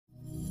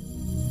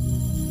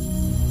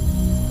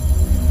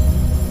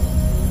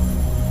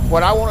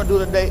what I want to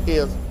do today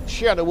is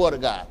share the word of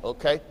God,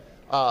 okay?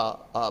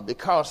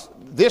 Because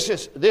this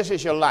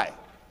is your life.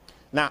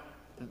 Now,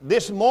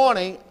 this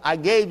morning, I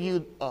gave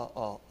you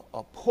a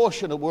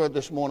portion of the word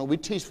this morning. We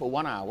teach for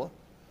 1 hour.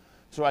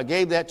 So I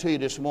gave that to you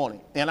this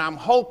morning. And I'm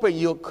hoping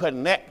you'll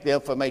connect the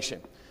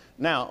information.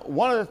 Now,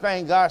 one of the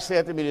things God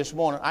said to me this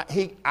morning,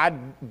 I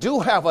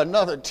do have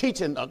another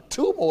teaching,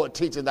 2 more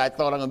teachings I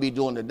thought I'm going to be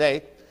doing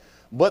today.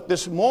 But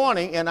this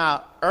morning, in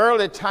our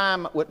early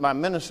time with my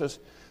ministers,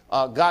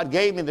 God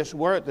gave me this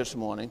word this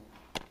morning,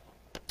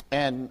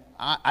 and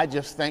I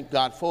just thank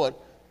God for it.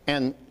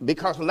 And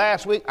because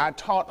last week I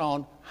taught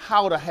on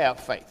how to have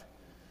faith.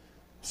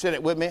 Say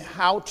it with me,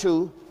 how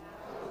to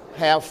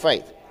have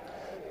faith.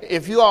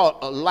 If you all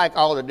like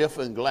all the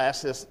different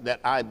glasses that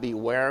I be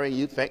wearing,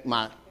 you think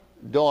my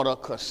daughter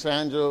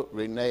Cassandra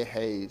Renee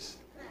Hayes.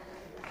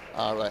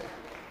 All right.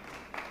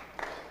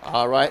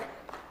 All right.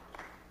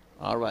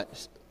 All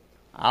right.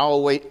 I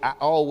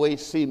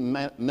always see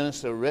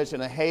Minister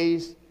Reginald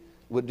Hayes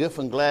with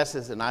different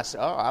glasses, and I say,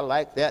 oh, I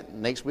like that.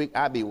 Next week,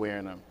 I'll be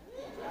wearing them.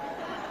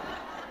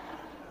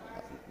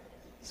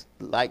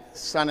 Like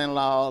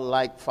son-in-law,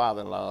 like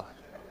father-in-law.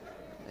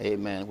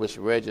 Amen. Which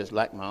Reggie is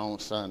like my own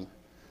son.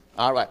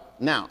 All right.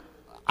 Now,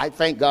 I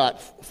thank God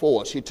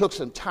for it. She took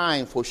some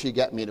time before she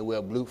got me to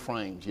wear blue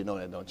frames. You know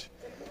that, don't you?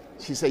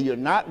 She said, you're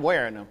not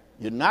wearing them.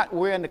 You're not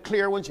wearing the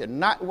clear ones.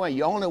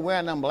 You're only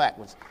wearing them black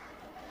ones.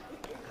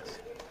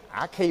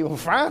 I can't even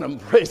find them,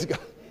 praise God.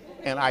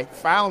 And I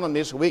found them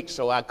this week,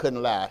 so I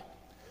couldn't lie.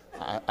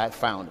 I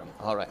found them.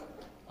 All right.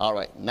 All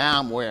right. Now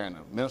I'm wearing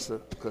them. Minister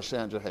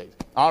Cassandra Hayes.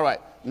 All right.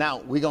 Now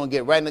we're going to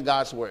get right into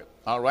God's word.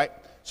 All right.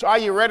 So are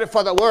you ready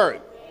for the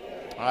word?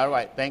 All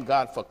right. Thank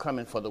God for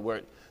coming for the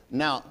word.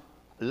 Now,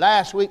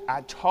 last week I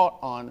taught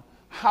on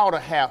how to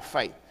have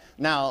faith.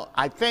 Now,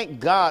 I thank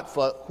God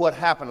for what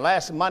happened.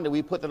 Last Monday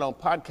we put it on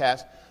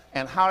podcast,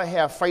 and how to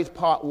have faith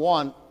part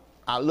 1.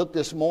 I looked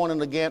this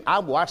morning again. I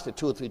watched it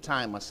 2 or 3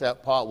 times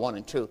myself, part 1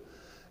 and 2.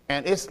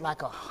 And it's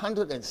like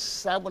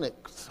 170,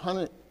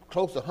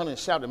 close to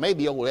 170,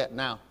 maybe over that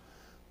now,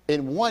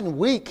 in 1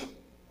 week.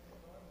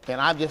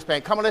 And I just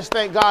think, come on, let's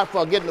thank God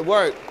for getting the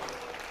word.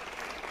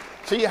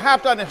 So you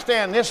have to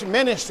understand this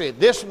ministry,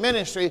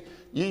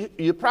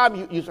 you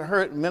probably used to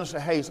heard Minister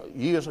Hayes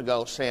years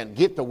ago saying,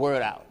 get the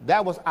word out.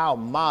 That was our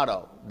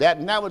motto. That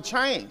never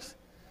changed.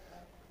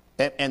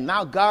 And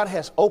now God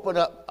has opened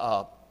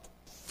up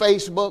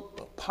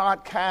Facebook,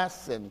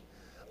 podcasts, and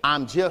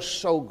I'm just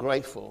so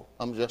grateful.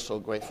 I'm just so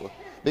grateful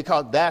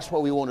because that's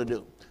what we want to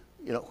do.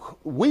 You know,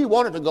 we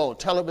wanted to go on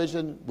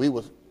television.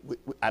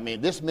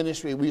 This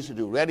ministry, we used to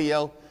do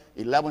radio,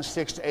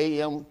 11:60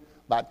 a.m.,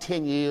 about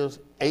 10 years,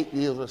 8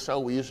 years or so.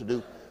 We used to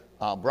do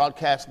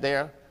broadcast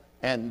there.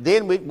 And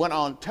then we went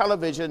on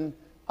television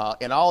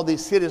in all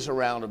these cities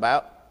around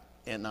about.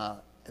 And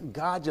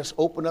God just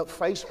opened up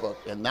Facebook.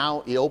 And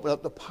now he opened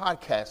up the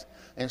podcast.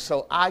 And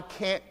so I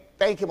can't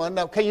thank him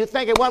enough. Can you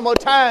thank him one more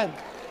time?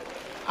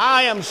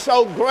 I am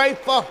so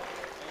grateful.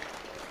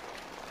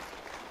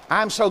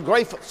 I'm so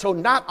grateful. So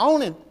not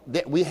only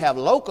that we have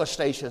local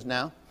stations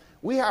now,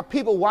 we have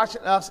people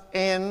watching us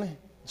in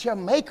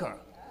Jamaica.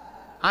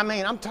 I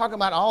mean, I'm talking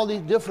about all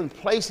these different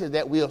places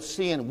that we are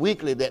seeing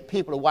weekly that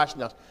people are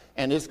watching us,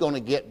 and it's going to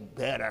get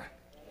better.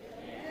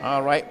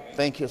 All right.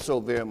 Thank you so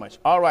very much.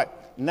 All right.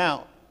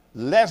 Now,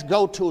 let's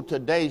go to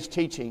today's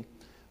teaching.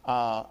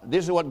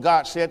 This is what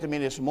God said to me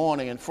this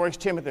morning in 1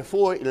 Timothy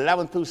 4,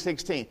 11 through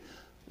 16.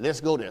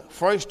 Let's go there.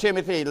 1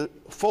 Timothy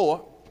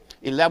 4,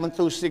 11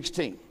 through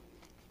 16.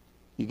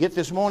 You get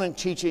this morning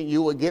teaching,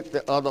 you will get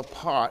the other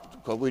part,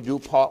 because we do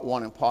part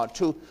 1 and part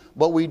 2.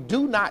 But we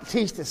do not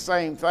teach the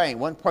same thing.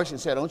 One person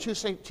said, don't you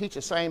teach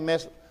the same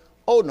message?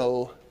 Oh,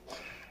 no.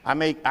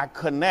 I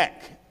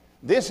connect.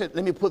 Let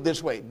me put it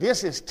this way.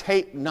 This is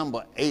tape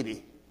number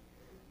 80.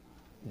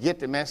 Get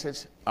the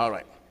message? All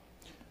right.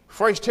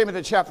 1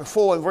 Timothy chapter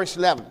 4 and verse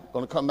 11.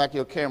 Going to come back to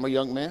your camera,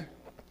 young man.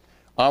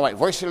 All right.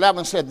 Verse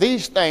 11 said,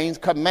 these things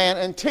command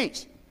and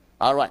teach.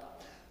 All right.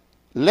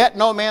 Let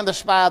no man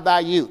despise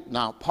thy youth.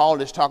 Now,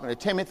 Paul is talking to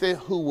Timothy,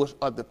 who was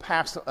the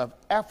pastor of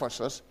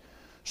Ephesus.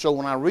 So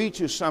when I read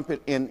you something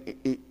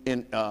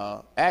in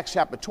Acts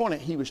chapter 20,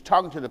 he was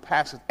talking to the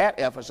pastors at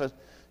Ephesus.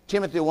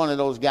 Timothy, one of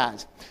those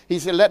guys. He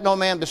said, let no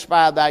man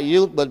despise thy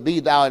youth, but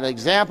be thou an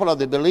example of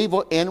the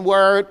believer in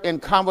word, in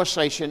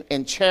conversation,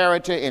 in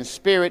charity, in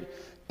spirit,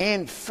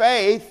 in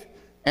faith,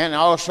 and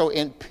also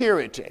in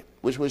purity,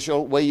 which was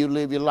your way you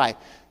live your life.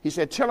 He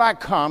said, till I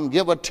come,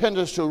 give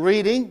attendance to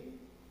reading.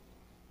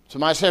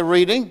 Somebody said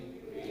reading,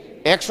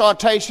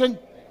 exhortation,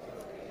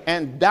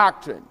 and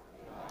doctrine.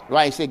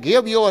 Right? He said,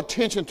 give your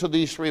attention to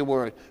these 3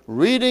 words.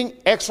 Reading,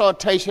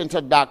 exhortation,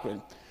 to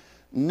doctrine.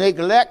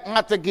 Neglect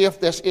not the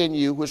gift that's in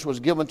you, which was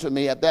given to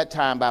me at that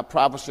time by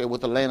prophecy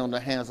with the laying on the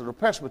hands of the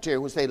presbytery,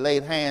 which they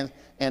laid hands,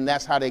 and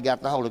that's how they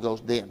got the Holy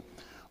Ghost then.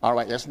 All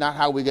right, that's not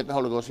how we get the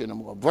Holy Ghost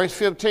anymore. Verse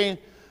 15,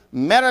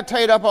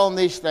 meditate upon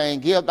these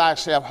things, give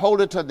thyself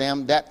wholly to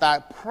them, that thy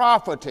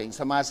profiting.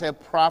 Somebody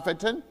said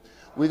profiting.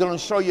 We're going to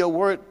show you a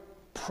word,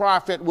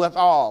 profit with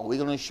all. We're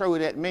going to show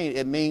you that mean.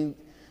 It means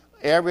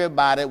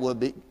everybody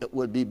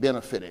would be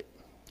benefited.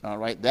 All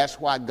right, that's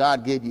why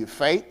God gave you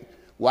faith.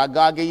 Why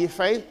God gave you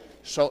faith?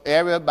 So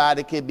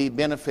everybody can be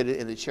benefited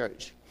in the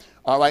church.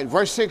 All right,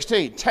 verse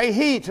 16, take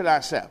heed to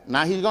thyself.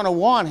 Now he's going to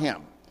warn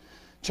him.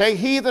 Take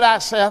heed to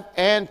thyself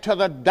and to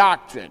the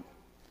doctrine.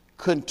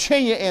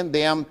 Continue in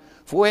them,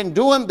 for in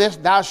doing this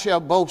thou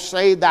shalt both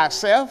save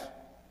thyself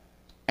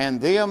and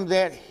them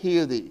that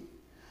hear thee.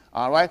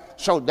 All right,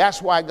 so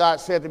that's why God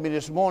said to me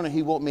this morning,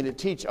 he want me to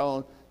teach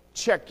on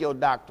check your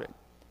doctrine.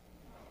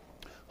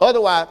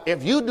 Otherwise,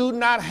 if you do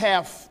not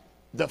have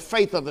the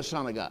faith of the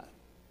Son of God,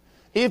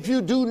 if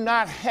you do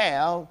not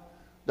have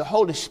the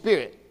Holy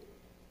Spirit,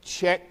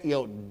 check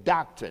your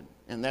doctrine.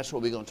 And that's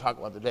what we're going to talk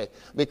about today.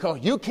 Because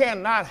you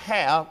cannot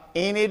have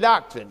any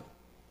doctrine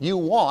you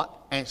want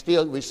and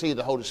still receive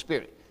the Holy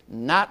Spirit.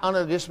 Not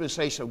under the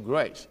dispensation of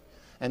grace.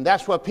 And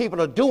that's what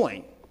people are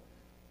doing.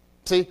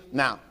 See,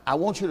 now, I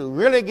want you to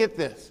really get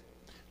this.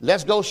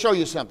 Let's go show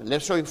you something.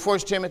 Let's show you 1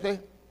 Timothy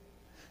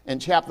in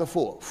chapter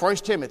 4. 1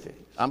 Timothy.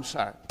 I'm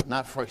sorry,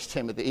 not 1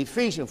 Timothy.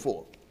 Ephesians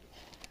 4.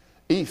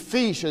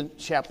 Ephesians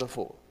chapter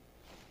 4.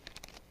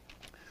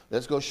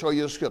 Let's go show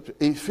you a scripture.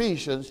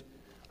 Ephesians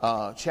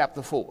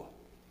chapter 4.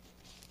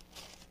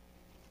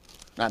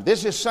 Now,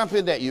 this is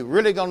something that you're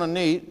really going to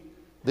need,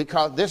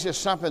 because this is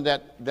something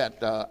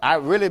that I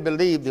really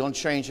believe is going to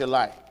change your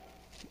life.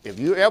 If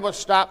you ever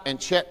stop and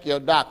check your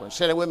doctrine,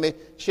 say it with me,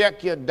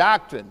 check your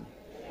doctrine.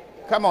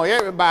 Come on,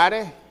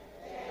 everybody.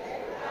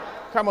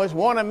 Come on, it's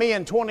one of me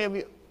and 20 of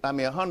you,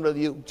 100 of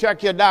you.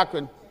 Check your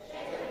doctrine.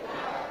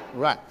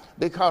 Right,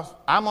 because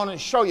I'm going to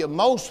show you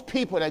most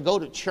people that go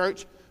to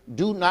church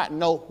do not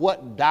know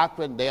what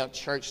doctrine their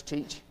church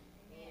teach.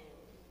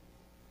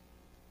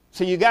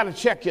 So you got to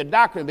check your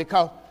doctrine,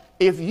 because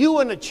if you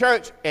in the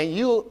church and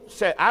you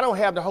say, I don't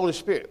have the Holy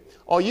Spirit,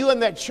 or you in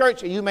that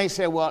church and you may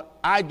say, well,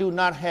 I do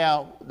not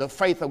have the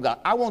faith of God.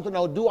 I want to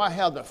know, do I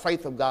have the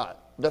faith of God?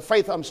 The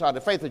faith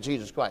of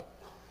Jesus Christ.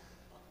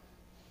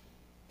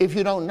 If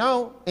you don't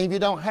know, and if you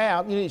don't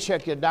have, you need to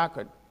check your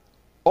doctrine.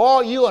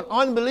 Or you an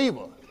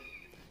unbeliever.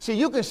 See,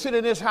 you can sit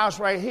in this house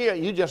right here,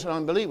 you're just an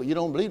unbeliever. You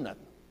don't believe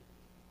nothing.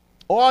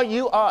 Or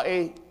you are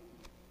a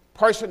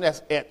person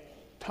that's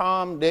at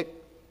Tom, Dick,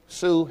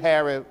 Sue,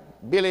 Harry,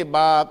 Billy,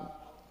 Bob,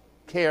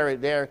 Carrie,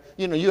 there.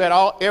 You know, you had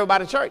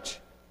everybody at church.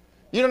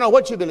 You don't know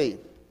what you believe.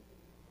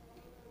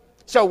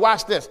 So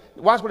watch this.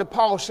 Watch what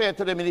Paul said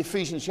to them in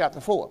Ephesians chapter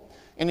 4.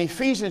 In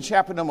Ephesians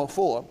chapter number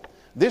 4,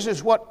 this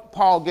is what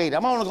Paul gave.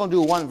 I'm only going to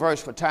do one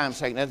verse for time's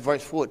sake. That's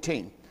verse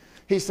 14.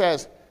 He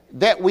says,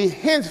 that we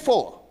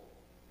henceforth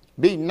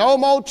be no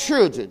more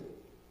children,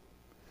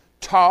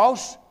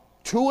 tossed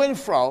to and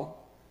fro,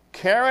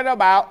 carried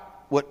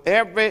about with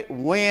every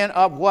wind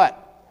of what?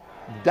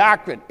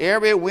 Doctrine.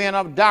 Every wind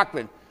of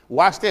doctrine.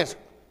 Watch this.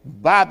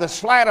 By the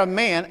sleight of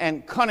men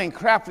and cunning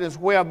craftiness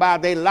whereby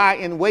they lie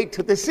in wait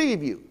to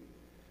deceive you.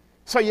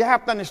 So you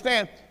have to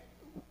understand,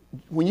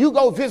 when you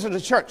go visit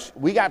a church,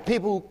 we got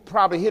people who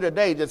probably here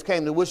today just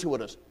came to worship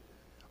with us.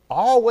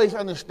 Always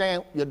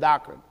understand your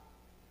doctrine.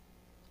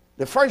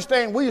 The first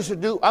thing we used to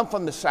do, I'm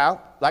from the South.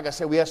 Like I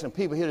said, we had some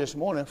people here this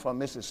morning from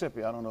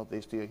Mississippi. I don't know if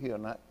they're still here or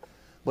not.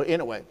 But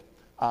anyway,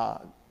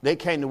 they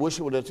came to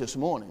worship with us this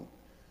morning.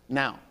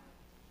 Now,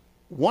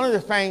 one of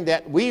the things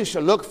that we used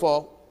to look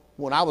for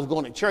when I was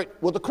going to church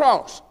was the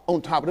cross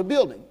on top of the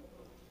building.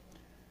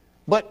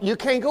 But you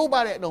can't go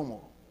by that no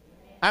more.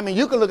 I mean,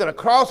 you can look at a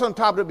cross on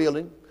top of the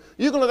building.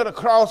 You can look at a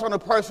cross on a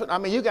person. I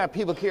mean, you got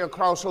people carry a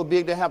cross so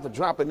big they have to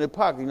drop it in their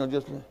pocket,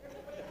 just.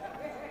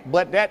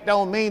 But that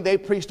don't mean they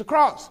preach the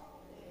cross.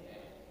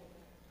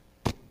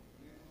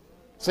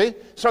 See?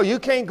 So you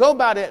can't go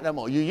by that no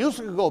more. You used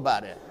to go by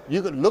that.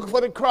 You could look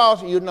for the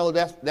cross and you know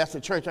that's the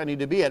church I need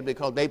to be at,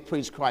 because they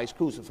preach Christ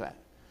crucified.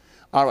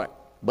 All right.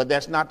 But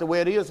that's not the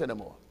way it is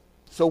anymore.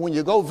 So when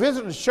you go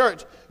visit the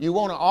church, you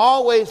want to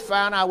always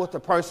find out what the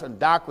person's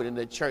doctrine in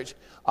the church.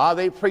 Are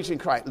they preaching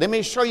Christ? Let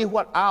me show you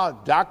what our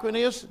doctrine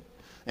is.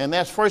 And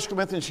that's 1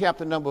 Corinthians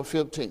chapter number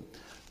 15.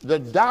 The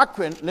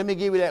doctrine, let me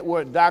give you that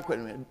word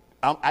doctrine.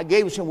 I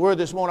gave you some words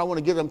this morning. I want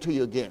to give them to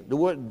you again. The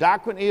word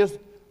doctrine is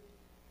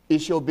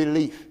your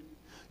belief.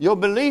 Your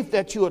belief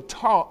that you are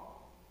taught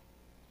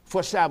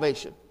for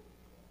salvation.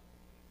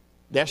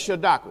 That's your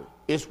doctrine.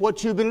 It's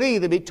what you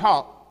believe to be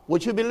taught,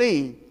 what you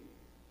believe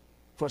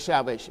for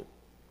salvation.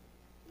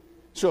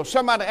 So if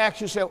somebody asks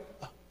you, say,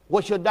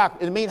 what's your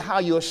doctrine? It means how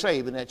you're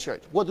saved in that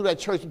church. What do that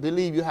church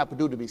believe you have to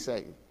do to be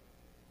saved?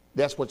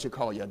 That's what you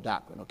call your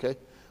doctrine, okay?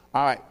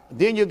 All right.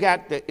 Then you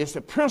got it's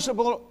the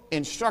principle,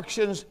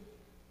 instructions,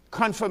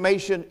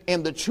 confirmation,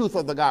 and the truth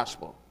of the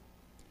gospel.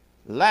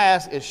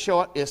 Last is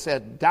short. It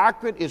says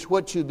doctrine is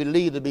what you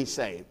believe to be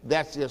saved.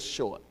 That's just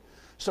short.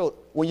 So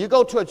when you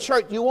go to a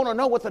church, you want to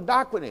know what the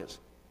doctrine is.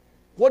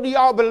 What do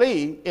y'all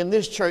believe in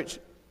this church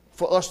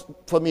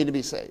for me to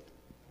be saved?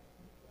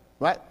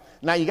 Right?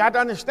 Now you got to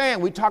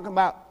understand, we're talking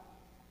about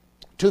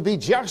to be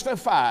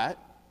justified.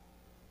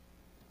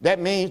 That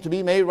means to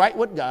be made right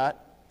with God.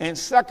 And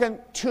second,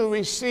 to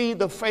receive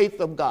the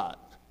faith of God.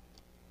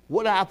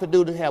 What do I have to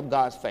do to have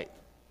God's faith?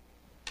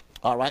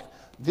 All right.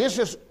 This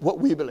is what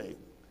we believe.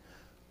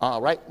 All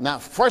right. Now,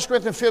 1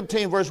 Corinthians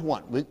 15, verse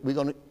 1. We're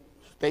going to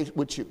stay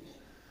with you.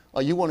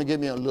 Or you want to give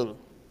me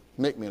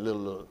make me a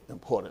little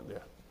important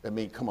there. Let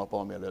me come up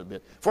on me a little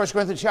bit. 1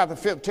 Corinthians chapter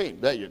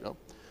 15. There you go.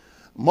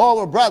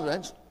 Moreover,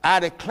 brethren, I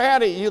declare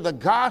to you the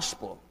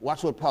gospel.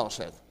 Watch what Paul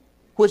says.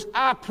 Which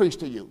I preach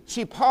to you.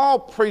 See, Paul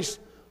preached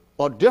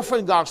a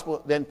different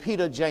gospel than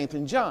Peter, James,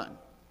 and John.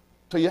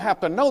 So you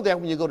have to know that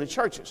when you go to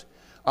churches.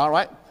 All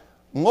right.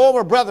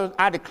 Moreover, brethren,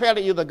 I declare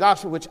to you the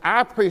gospel which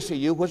I preach to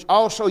you, which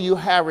also you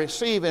have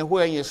received, and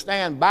where you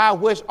stand, by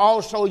which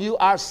also you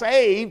are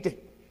saved.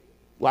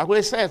 Watch what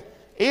it says.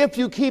 If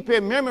you keep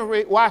in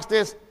memory, watch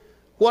this,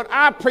 what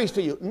I preach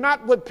to you,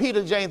 not what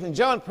Peter, James, and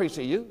John preach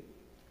to you,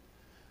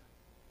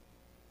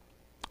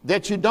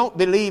 that you don't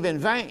believe in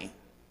vain.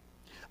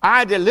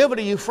 I deliver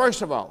to you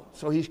first of all.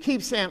 So he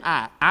keeps saying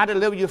I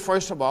deliver you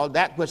first of all,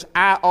 that which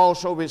I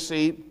also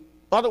received.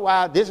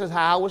 Otherwise, this is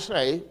how I was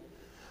saved.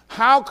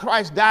 How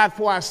Christ died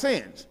for our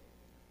sins.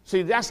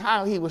 See, that's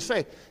how he was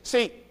saved.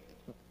 See,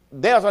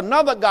 there's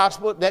another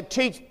gospel that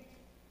teaches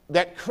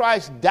that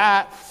Christ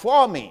died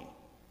for me.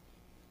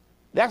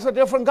 That's a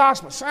different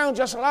gospel. Sounds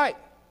just alike.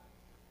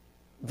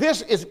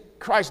 This is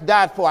Christ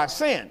died for our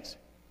sins.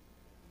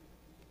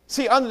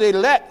 See, under the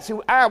elect,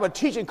 I have a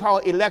teaching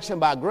called election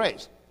by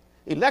grace.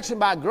 Election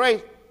by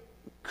grace,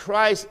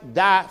 Christ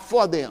died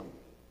for them.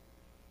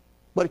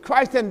 But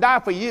Christ didn't die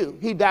for you.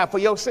 He died for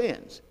your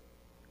sins.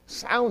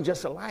 Sound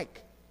just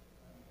alike.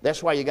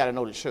 That's why you got to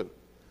know the truth.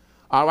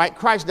 All right,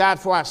 Christ died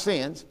for our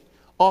sins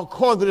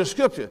according to the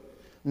scripture.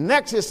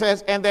 Next it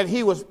says, and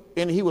he was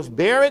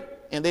buried,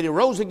 and then he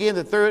rose again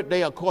the third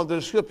day according to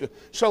the scripture.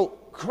 So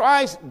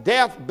Christ's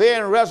death,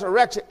 burial, and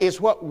resurrection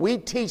is what we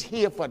teach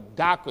here for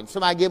doctrine.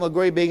 Somebody give him a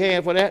great big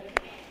hand for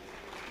that.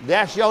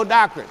 That's your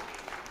doctrine.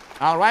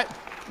 All right.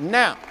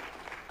 Now,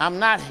 I'm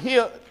not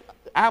here.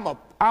 I'm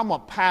a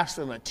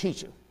pastor and a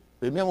teacher.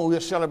 Remember, we were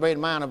celebrating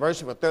my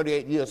anniversary for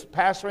 38 years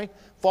pastoring,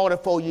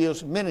 44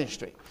 years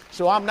ministry.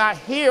 So I'm not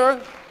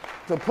here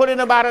to put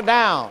anybody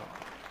down.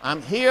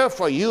 I'm here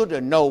for you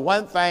to know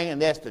one thing,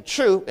 and that's the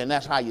truth, and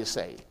that's how you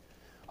say it.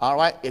 All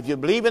right? If you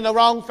believe in the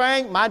wrong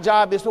thing, my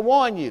job is to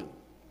warn you.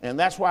 And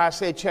that's why I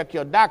say check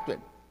your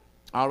doctrine.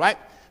 All right?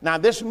 Now,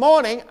 this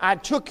morning, I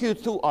took you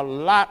through a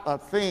lot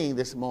of things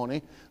this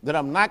morning that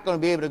I'm not going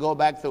to be able to go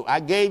back through. I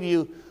gave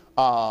you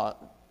the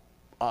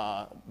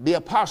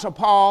Apostle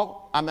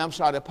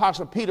the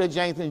Apostle Peter,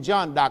 James, and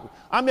John doctrine.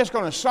 I'm just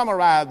going to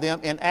summarize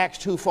them in Acts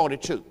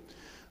 2:42.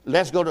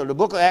 Let's go to the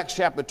book of Acts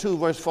chapter 2,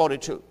 verse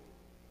 42.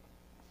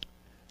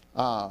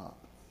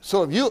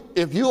 So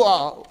if you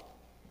are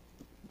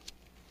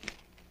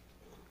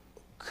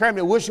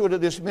currently wishing to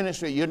this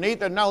ministry, you need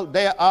to know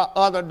there are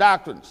other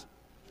doctrines.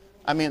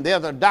 I mean,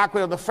 there's the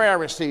doctrine of the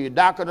Pharisees,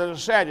 doctrine of the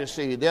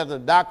Sadducees, there's the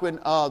doctrine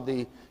of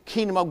the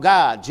kingdom of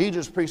God.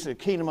 Jesus preached the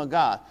kingdom of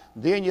God.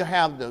 Then you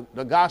have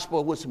the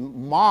gospel which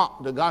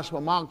the gospel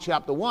of Mark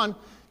chapter 1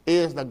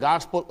 is the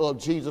gospel of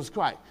Jesus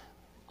Christ.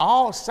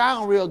 All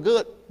sound real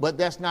good, but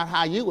that's not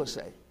how you would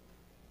say.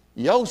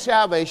 Your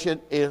salvation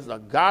is the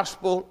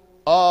gospel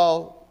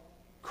of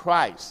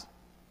Christ.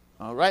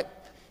 All right?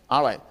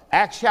 All right.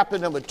 Acts chapter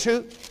number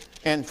 2.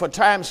 And for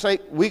time's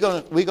sake, we're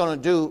gonna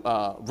do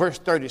verse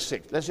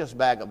 36. Let's just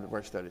back up to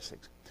verse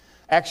 36.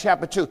 Acts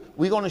chapter 2.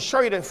 We're going to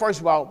show you that,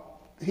 first of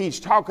all, he's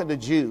talking to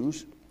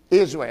Jews,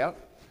 Israel,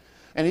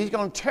 and he's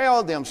going to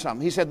tell them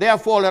something. He said,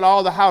 therefore, let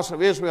all the house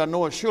of Israel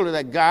know surely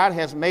that God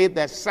has made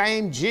that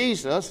same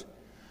Jesus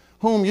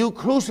whom you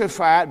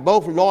crucified,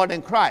 both Lord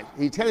and Christ.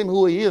 He's telling them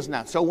who he is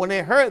now. So when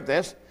they heard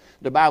this,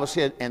 the Bible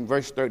said in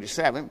verse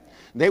 37,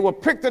 they were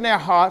pricked in their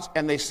hearts,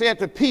 and they said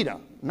to Peter,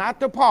 not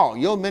to Paul,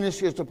 your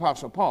ministry is to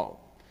Apostle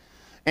Paul,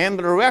 and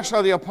the rest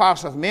of the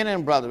apostles, men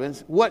and brethren,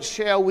 what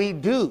shall we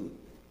do?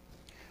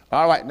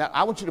 All right, now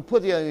I want you to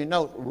put there in your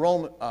note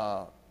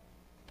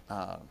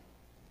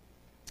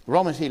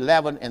Romans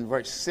 11 and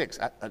verse 6.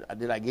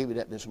 Did I give you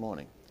that this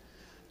morning?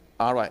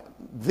 All right.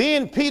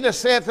 Then Peter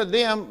said to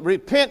them,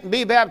 repent and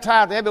be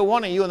baptized, every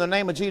one of you, in the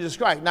name of Jesus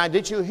Christ. Now,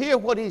 did you hear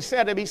what he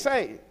said to be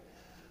saved?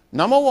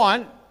 Number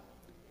one,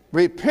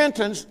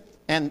 repentance,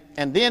 and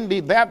then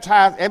be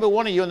baptized, every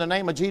one of you, in the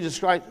name of Jesus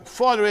Christ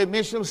for the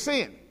remission of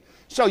sin.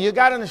 So you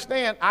got to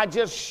understand, I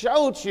just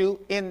showed you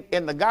in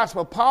the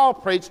gospel Paul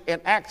preached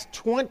in Acts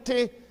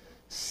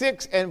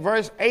 26 and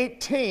verse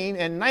 18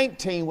 and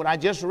 19, what I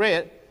just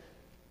read.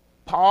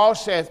 Paul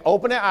says,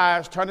 open their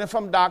eyes, turn them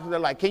from darkness to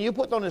light. Can you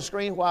put on the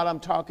screen while I'm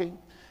talking?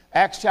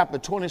 Acts chapter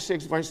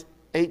 26, verse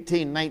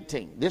 18,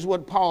 19. This is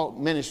what Paul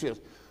ministers.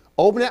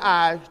 Open their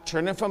eyes,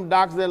 turn them from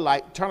darkness to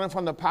light, turn them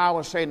from the power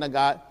of Satan to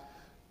God,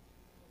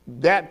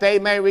 that they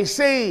may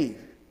receive.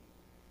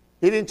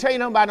 He didn't tell you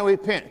nothing about no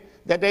repent.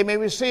 That they may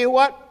receive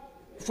what?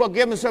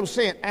 Forgiveness of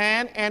sin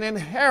and an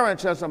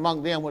inheritance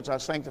among them which are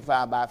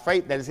sanctified by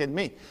faith that is in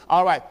me.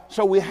 All right,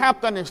 so we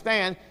have to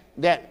understand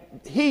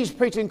that he's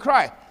preaching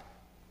Christ.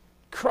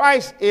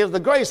 Christ is the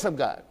grace of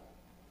God.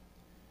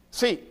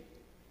 See,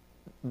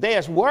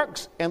 there's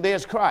works and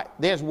there's Christ.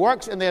 There's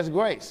works and there's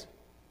grace.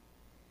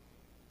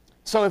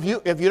 So if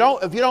you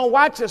don't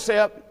watch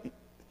yourself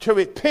to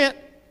repent,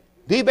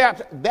 be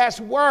baptized,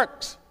 that's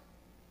works.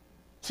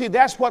 See,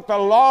 that's what the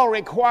law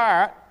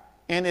required,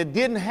 and it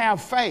didn't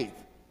have faith.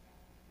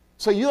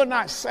 So you're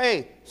not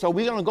saved. So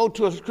we're going to go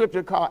to a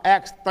scripture called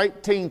Acts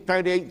 13,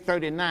 38,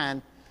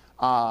 39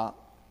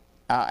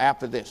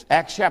 after this.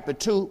 Acts chapter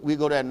 2, we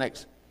go there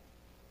next.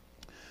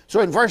 So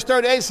in verse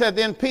 38 it said,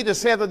 then Peter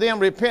said to them,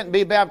 repent and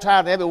be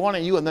baptized, every one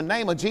of you, in the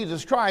name of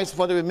Jesus Christ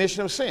for the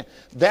remission of sin.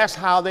 That's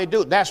how they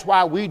do it. That's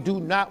why we do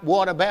not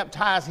water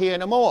baptize here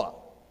anymore.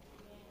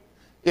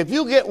 If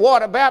you get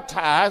water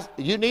baptized,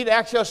 you need to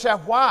ask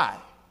yourself why.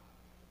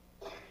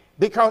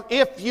 Because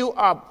if you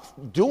are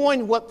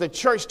doing what the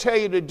church tell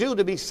you to do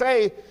to be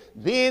saved,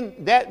 then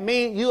that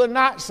means you are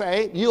not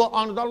saved. You are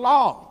under the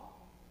law.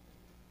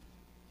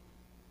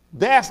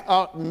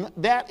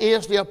 That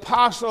is the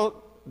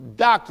apostle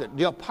doctrine,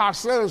 the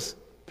apostles,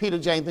 Peter,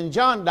 James, and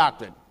John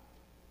doctrine.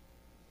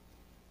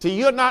 See,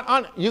 you're not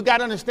under, you got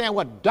to understand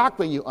what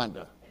doctrine you're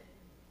under.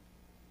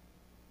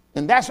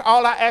 And that's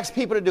all I ask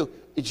people to do,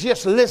 is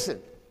just listen.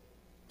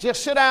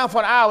 Just sit down for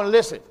an hour and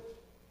listen.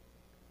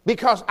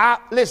 Because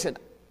listen,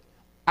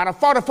 out of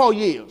 44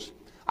 years,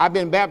 I've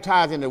been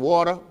baptized in the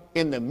water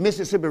in the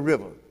Mississippi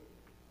River.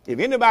 If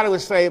anybody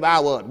was saved, I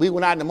was. We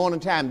went out in the morning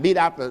time, beat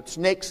out the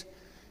snakes,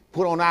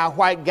 put on our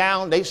white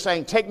gown. They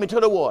sang, take me to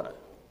the water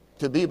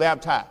to be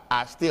baptized.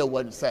 I still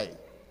wasn't saved.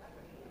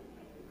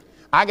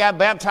 I got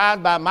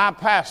baptized by my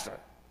pastor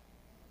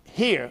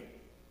here,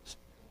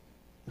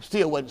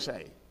 still wasn't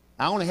saved.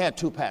 I only had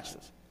 2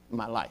 pastors in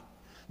my life.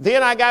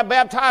 Then I got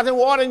baptized in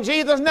water in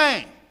Jesus'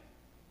 name.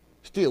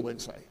 Still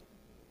wasn't saved.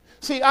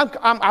 See,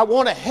 I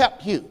want to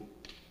help you.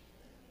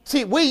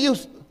 See, we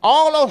used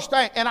all those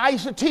things, and I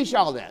used to teach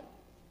all that.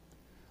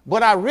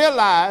 But I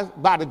realized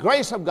by the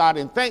grace of God,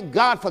 and thank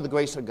God for the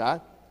grace of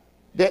God,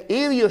 that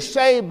either you're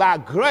saved by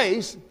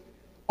grace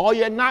or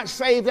you're not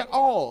saved at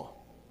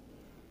all.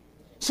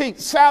 See,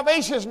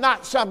 salvation is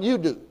not something you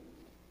do.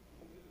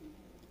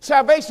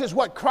 Salvation is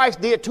what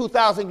Christ did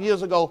 2,000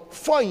 years ago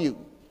for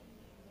you.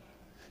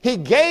 He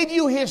gave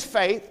you his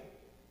faith,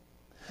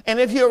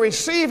 and if you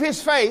receive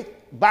his faith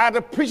by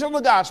the preaching of the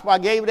gospel, I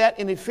gave that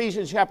in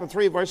Ephesians chapter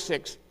 3, verse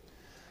 6.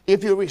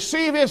 If you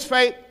receive his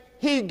faith,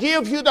 he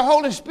gives you the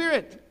Holy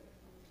Spirit.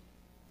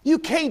 You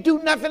can't do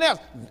nothing else.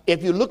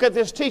 If you look at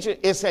this teaching,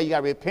 it says you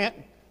got to repent,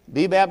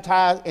 be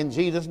baptized in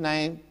Jesus'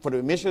 name for the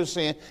remission of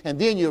sin, and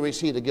then you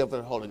receive the gift of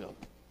the Holy Ghost.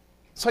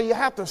 So you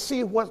have to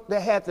see what they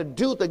had to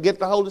do to get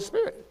the Holy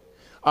Spirit.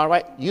 All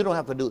right, you don't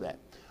have to do that.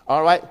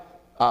 All right,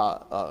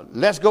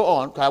 let's go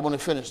on, because I want to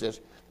finish this.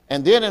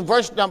 And then in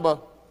verse number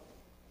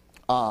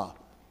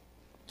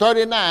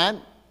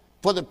 39,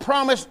 for the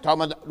promise,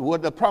 talking about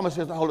what the promise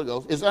is the Holy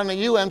Ghost, is unto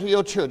you and to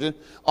your children,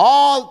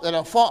 all that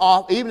are far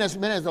off, even as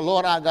many as the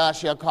Lord our God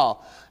shall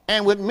call.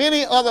 And with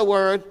many other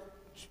words,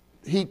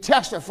 he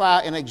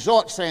testified and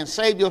exhort, saying,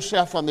 save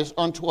yourself from this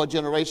untoward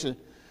generation.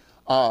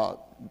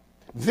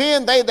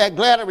 Then they that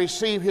gladly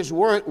received his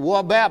word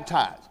were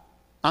baptized.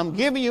 I'm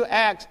giving you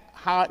Acts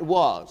how it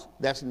was.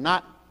 That's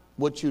not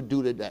what you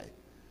do today.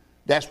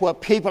 That's what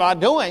people are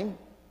doing,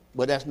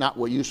 but that's not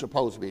what you're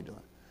supposed to be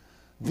doing.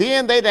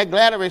 Then they that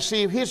gladly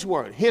received his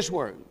word,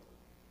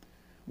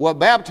 were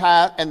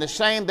baptized, and the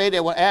same they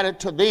that were added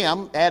to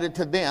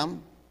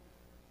them,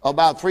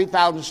 about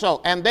 3,000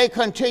 souls. And they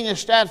continued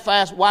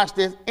steadfast, watch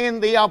this, in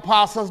the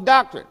apostles'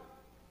 doctrine,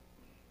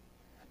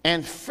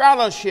 and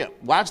fellowship,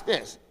 watch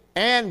this,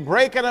 and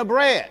breaking of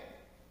bread,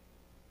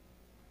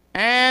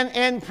 and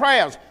in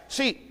prayers.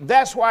 See,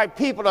 that's why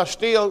people are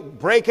still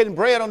breaking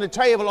bread on the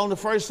table on the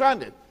first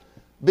Sunday,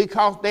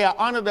 because they are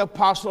under the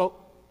apostle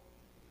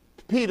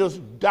Peter's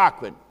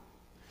doctrine.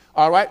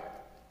 All right?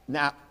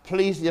 Now,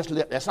 please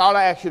that's all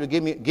I ask you to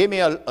give me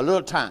a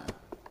little time.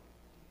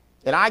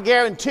 And I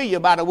guarantee you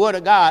by the word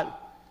of God,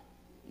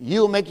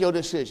 you'll make your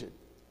decision.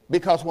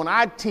 Because when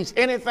I teach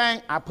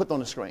anything, I put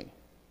on the screen.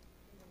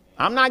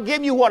 I'm not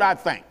giving you what I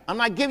think. I'm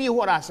not giving you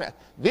what I say.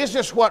 This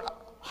is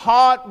what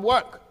hard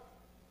work,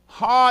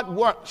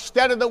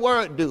 study the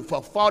word do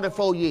for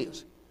 44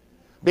 years.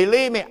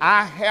 Believe me,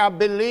 I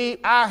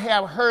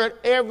have heard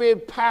every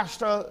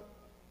pastor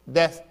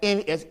that's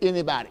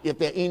anybody, if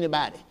they're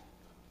anybody.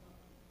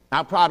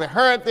 I probably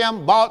heard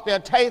them, bought their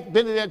taste,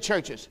 been to their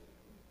churches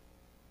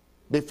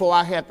before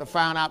I had to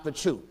find out the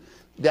truth,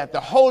 that the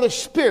Holy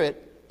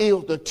Spirit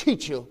is the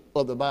teacher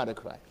of the body of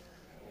Christ.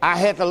 I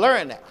had to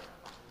learn that.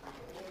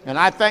 And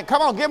I think,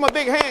 come on, give him a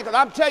big hand, because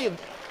I'm telling you,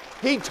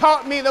 he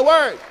taught me the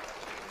word.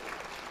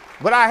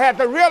 But I had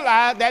to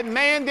realize that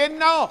man didn't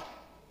know.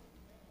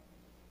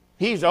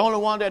 He's the only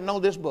one that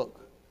knows this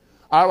book.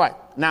 All right,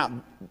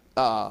 now,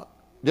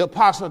 the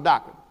apostle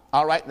doctrine.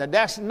 All right, now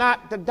that's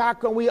not the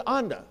doctrine we're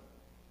under.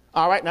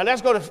 All right, now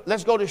let's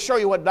go to show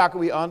you what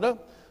doctrine we're under.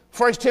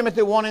 1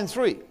 Timothy 1 and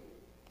 3.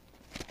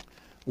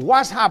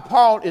 Watch how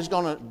Paul is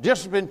going to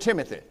discipline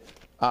Timothy.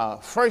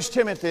 1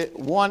 Timothy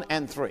 1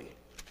 and 3.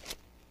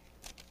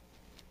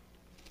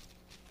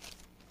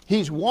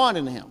 He's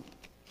warning him.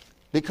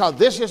 Because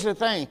this is the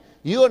thing.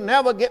 You'll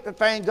never get the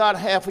thing God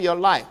has for your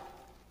life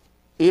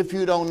if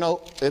you don't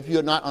know, if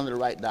you're not under the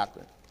right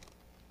doctrine.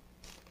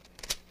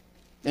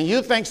 And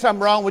you think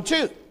something wrong with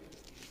you.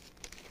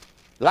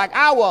 Like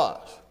I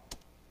was.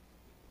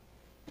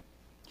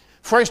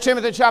 1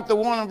 Timothy chapter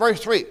 1 and verse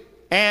 3.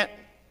 And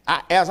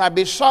as I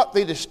besought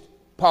thee,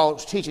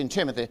 Paul's teaching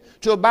Timothy,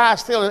 to abide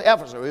still in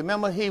Ephesus.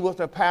 Remember, he was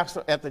the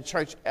pastor at the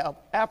church of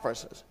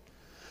Ephesus.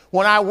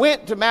 When I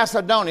went to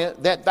Macedonia,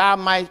 that thou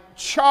might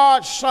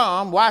charge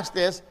some, watch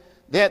this,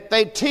 that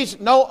they teach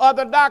no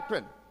other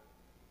doctrine.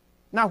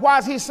 Now, why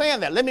is he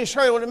saying that? Let me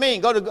show you what it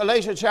means. Go to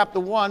Galatians chapter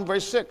 1,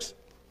 verse 6.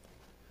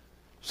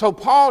 So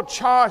Paul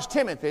charged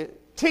Timothy,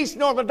 teach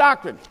no other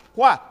doctrine.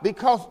 Why?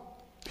 Because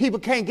people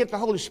can't get the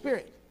Holy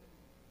Spirit.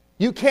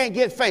 You can't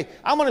get faith.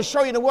 I'm going to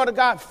show you in the Word of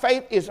God,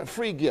 faith is a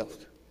free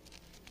gift.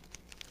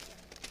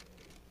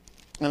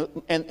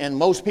 And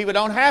most people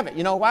don't have it.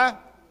 You know why?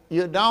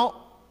 You're not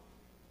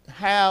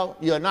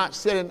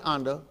sitting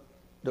under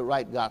the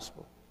right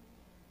gospel.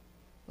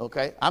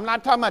 Okay? I'm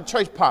not talking about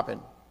church popping.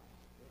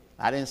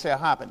 I didn't say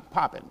hopping,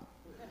 popping.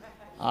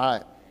 All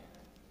right.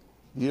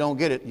 You don't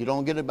get it. You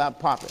don't get it about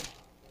popping.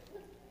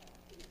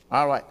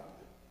 All right.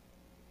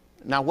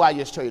 Now, why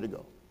just tell you to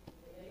go?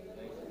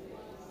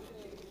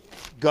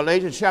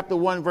 Galatians chapter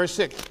 1, verse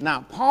 6.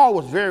 Now, Paul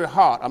was very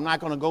hard. I'm not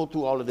going to go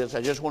through all of this.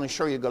 I just want to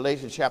show you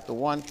Galatians chapter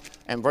 1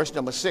 and verse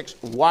number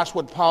 6. Watch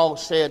what Paul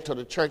said to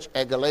the church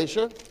at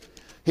Galatia.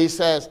 He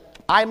says,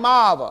 I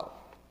marvel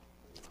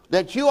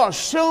that you are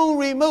soon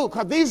removed.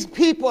 Because these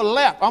people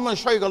left. I'm going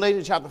to show you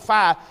Galatians chapter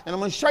 5, and I'm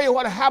going to show you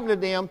what happened to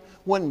them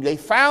when they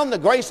found the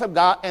grace of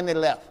God and they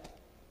left.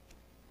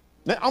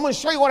 Now, I'm going to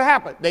show you what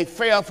happened. They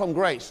fell from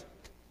grace.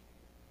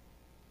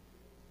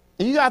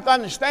 And you have to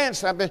understand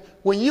something.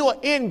 When you are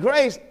in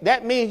grace,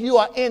 that means you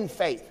are in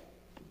faith.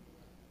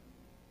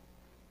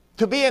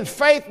 To be in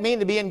faith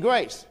means to be in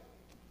grace.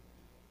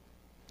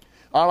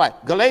 All right,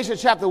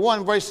 Galatians chapter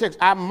 1, verse 6.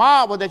 I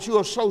marvel that you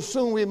are so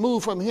soon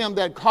removed from him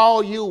that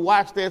called you,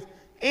 watch this,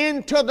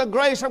 into the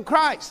grace of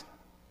Christ,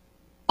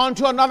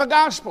 unto another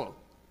gospel.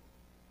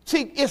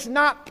 See, it's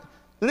not,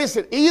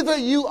 listen, either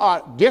you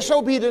are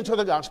disobedient to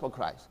the gospel of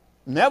Christ,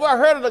 never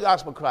heard of the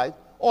gospel of Christ,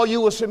 or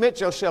you will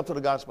submit yourself to the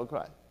gospel of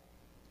Christ.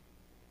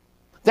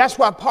 That's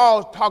why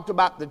Paul talked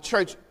about the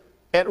church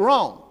at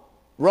Rome.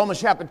 Romans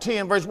chapter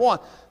 10, verse 1.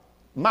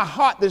 My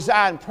heart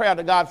desire and prayer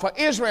to God for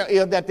Israel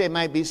is that they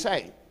may be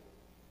saved.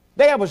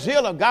 They have a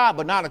zeal of God,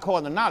 but not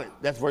according to knowledge.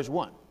 That's verse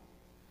 1.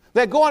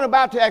 They're going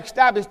about to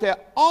establish their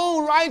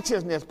own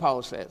righteousness,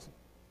 Paul says,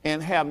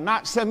 and have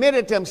not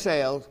submitted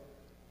themselves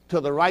to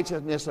the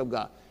righteousness of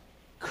God.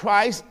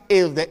 Christ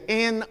is the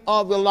end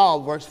of the law,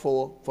 verse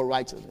 4, for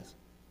righteousness.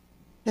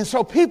 And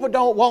so people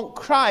don't want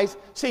Christ.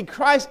 See,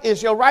 Christ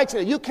is your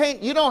righteousness.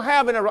 You don't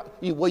have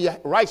any, well, your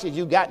righteousness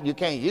you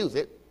can't use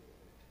it.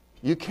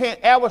 You can't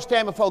ever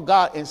stand before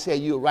God and say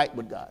you're right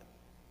with God.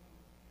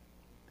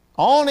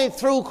 Only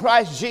through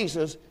Christ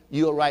Jesus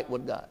you are right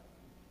with God.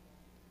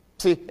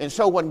 See, and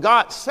so when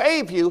God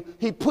saved you,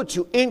 he put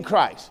you in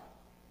Christ.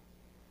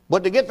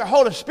 But to get the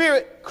Holy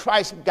Spirit,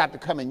 Christ got to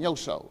come in your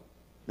soul.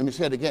 Let me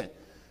say it again.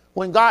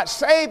 When God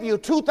saved you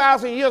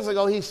 2,000 years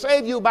ago, he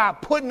saved you by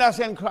putting us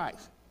in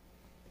Christ.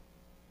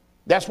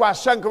 That's why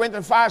 2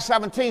 Corinthians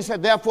 5:17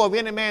 said, therefore, if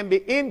any man be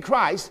in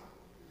Christ,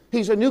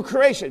 he's a new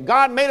creation.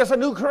 God made us a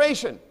new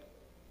creation.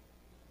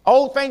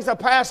 Old things have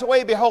passed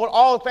away. Behold,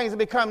 all things have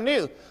become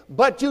new.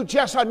 But you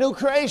just a new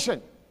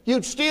creation.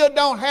 You still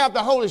don't have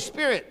the Holy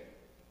Spirit.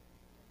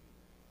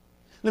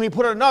 Let me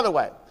put it another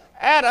way.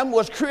 Adam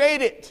was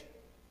created.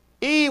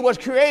 Eve was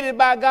created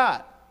by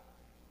God.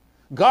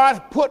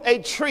 God put a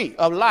tree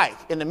of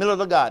life in the middle of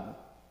the garden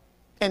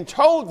and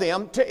told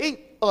them to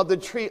eat of the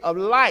tree of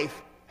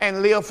life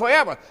and live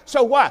forever.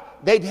 So what?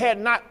 They had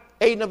not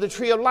eaten of the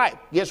tree of life.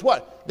 Guess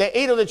what? They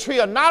ate of the tree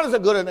of knowledge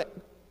of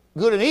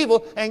good and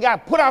evil and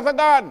got put out of the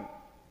garden.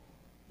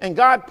 And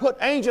God put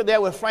angels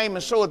there with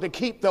flaming swords to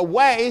keep the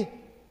way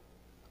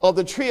of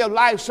the tree of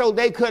life so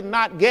they could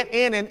not get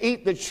in and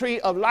eat the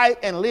tree of life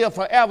and live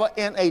forever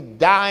in a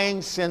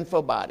dying,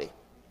 sinful body.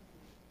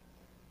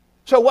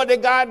 So what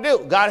did God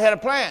do? God had a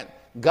plan.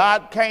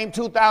 God came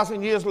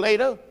 2,000 years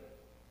later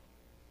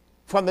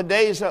from the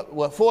days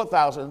of,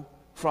 4,000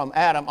 from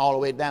Adam all the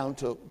way down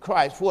to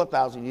Christ,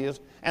 4,000 years.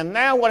 And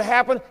now what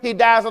happened? He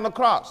dies on the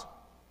cross.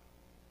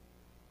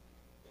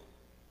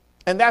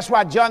 And that's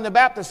why John the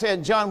Baptist said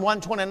in John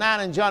 1:29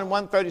 and John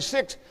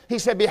 1:36, he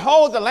said,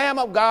 behold the Lamb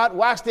of God,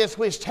 watch this,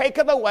 which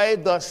taketh away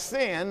the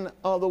sin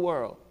of the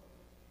world.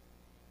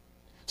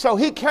 So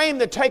he came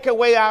to take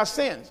away our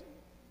sins.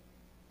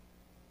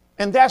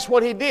 And that's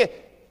what he did.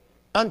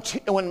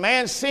 When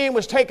man's sin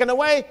was taken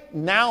away,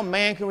 now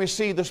man can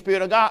receive the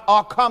Spirit of God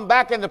or come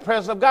back in the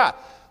presence of God.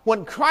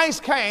 When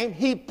Christ came,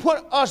 he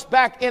put us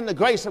back in the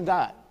grace of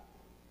God.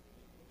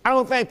 I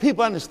don't think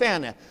people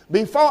understand that.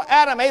 Before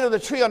Adam ate of the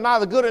tree of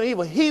knowledge of good and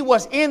evil, he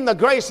was in the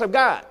grace of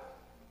God.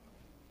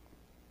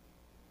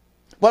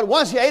 But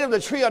once he ate of the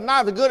tree of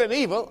knowledge of good and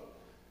evil,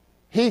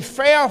 he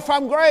fell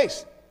from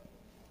grace.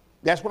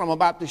 That's what I'm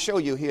about to show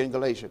you here in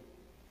Galatians.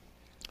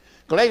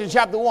 Galatians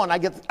chapter 1,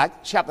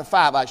 chapter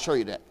 5, I'll show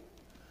you that.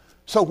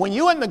 So when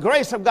you're in the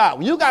grace of God,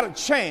 when you got a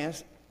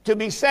chance to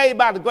be saved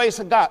by the grace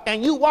of God,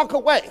 and you walk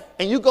away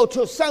and you go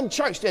to some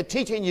church that's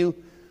teaching you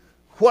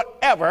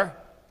whatever,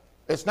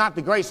 it's not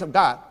the grace of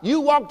God.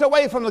 You walked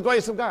away from the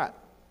grace of God.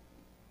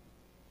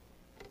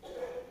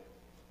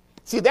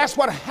 See, that's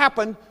what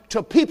happened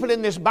to people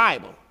in this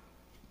Bible.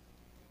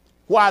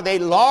 Why they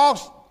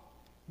lost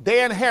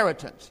their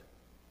inheritance.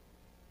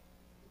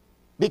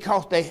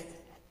 Because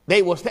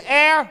they was the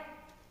heir.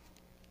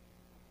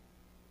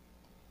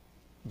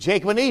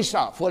 Jacob and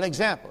Esau, for an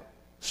example,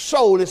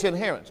 sold his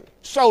inheritance,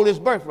 sold his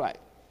birthright.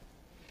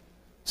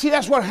 See,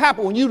 that's what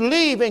happened when you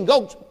leave and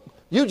go.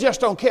 You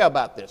just don't care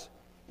about this.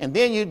 And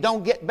then you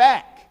don't get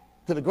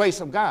back to the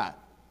grace of God.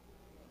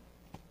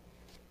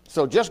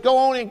 So just go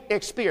on and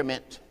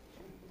experiment.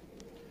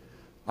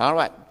 All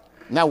right.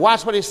 Now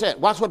watch what he said.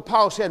 Watch what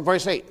Paul said in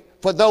verse 8.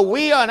 For though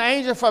we are an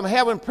angel from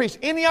heaven preach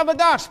any other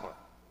gospel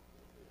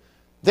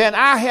than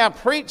I have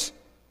preached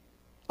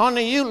unto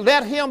you,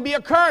 let him be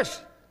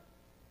accursed.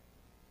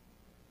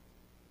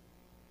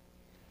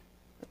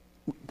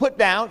 Put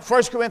down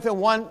 1 Corinthians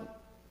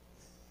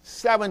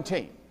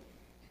 1:17.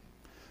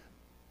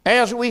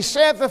 As we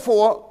said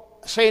before,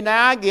 say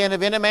now again,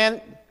 if any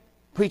man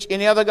preach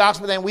any other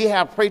gospel than we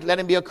have preached, let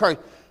him be accursed.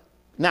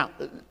 Now,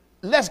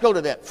 let's go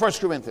to that, 1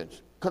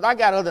 Corinthians, because I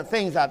got other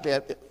things out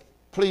there.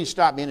 Please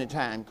stop me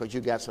anytime because you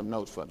got some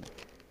notes for me.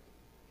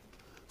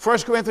 1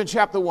 Corinthians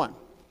chapter 1.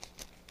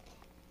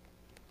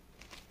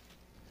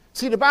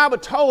 See, the Bible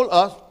told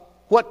us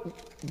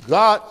what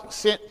God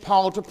sent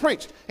Paul to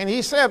preach. And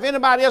he said, if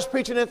anybody else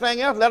preaching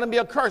anything else, let him be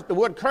accursed. The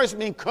word curse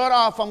means cut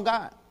off from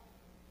God.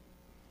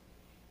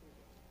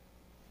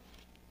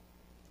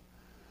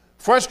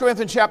 1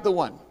 Corinthians chapter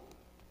 1.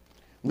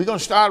 We're going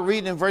to start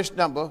reading in verse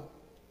number.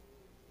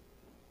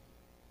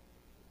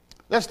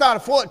 Let's start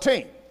at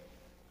 14.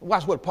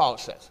 Watch what Paul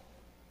says.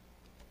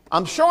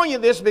 I'm showing you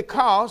this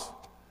because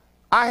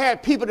I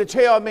had people to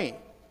tell me,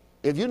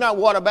 if you're not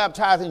water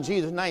baptized in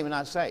Jesus' name, you're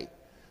not saved.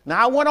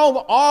 Now, I went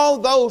over all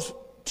those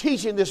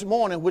teaching this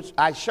morning, which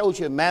I showed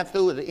you,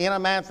 Matthew, the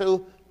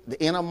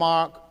inner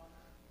Mark.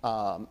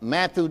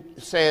 Matthew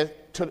says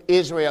to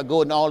Israel,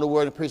 go in all the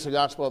world and preach the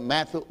gospel.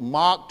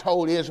 Mark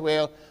told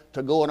Israel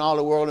to go in all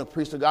the world and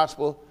preach the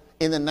gospel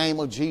in the name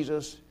of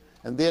Jesus.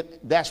 And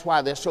that's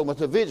why there's so much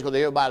division, because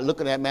everybody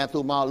looking at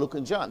Matthew, Mark, Luke,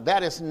 and John.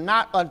 That is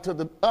not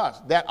unto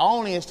us. That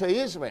only is to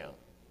Israel.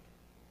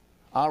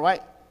 All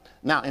right?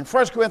 Now, in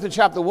 1 Corinthians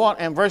chapter 1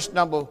 and verse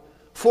number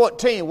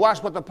 14,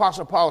 watch what the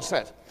Apostle Paul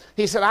says.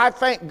 He said, I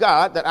thank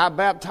God that I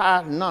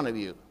baptized none of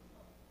you.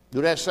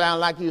 Do that sound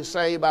like you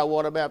saved by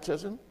water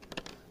baptism?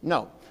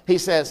 No. He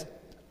says,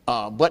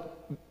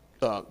 but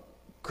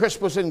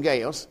Crispus and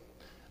Gaius,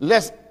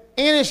 lest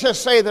any should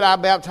say that I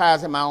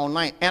baptized in my own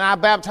name. And I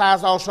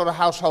baptized also the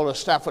household of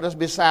Stephanus.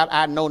 Beside,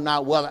 I know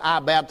not whether I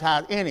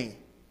baptized any.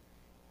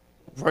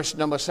 Verse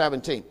number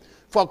 17.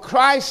 For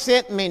Christ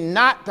sent me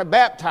not to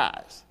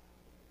baptize.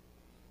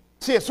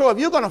 See, so if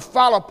you're going to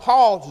follow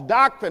Paul's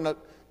doctrine of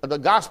the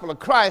gospel of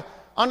Christ,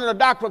 under the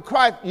doctrine of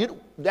Christ,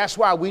 that's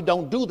why we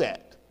don't do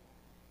that.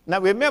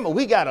 Now remember,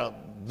 we got a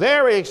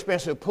very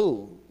expensive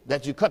pool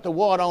that you cut the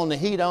water on, the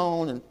heat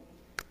on, and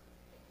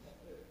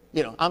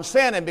I'm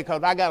saying it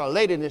because I got a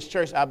lady in this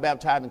church I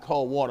baptized in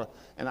cold water,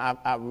 and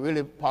I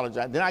really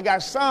apologize. Then I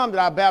got some that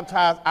I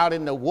baptized out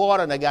in the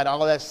water, and they got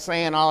all that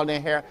sand all in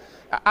their hair.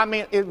 I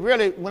mean, it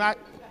really,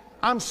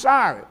 I'm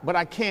sorry, but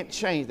I can't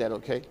change that,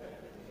 okay?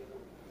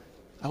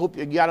 I hope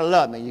you got to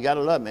love me. You got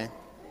to love me.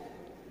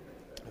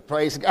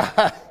 Praise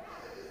God.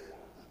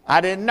 I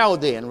didn't know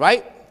then,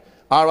 right?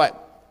 All right.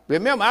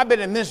 Remember, I've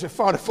been in ministry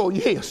 44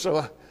 years,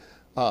 so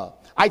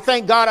I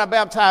thank God I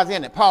baptized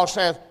in it. Paul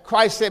says,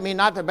 Christ sent me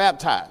not to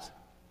baptize,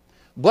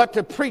 but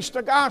to preach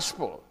the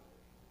gospel,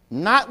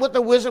 not with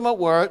the wisdom of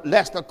word,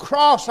 lest the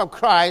cross of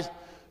Christ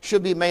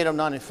should be made of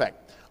none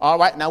effect. All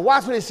right, now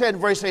watch what he said in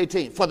verse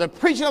 18. For the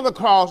preaching of the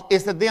cross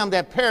is to them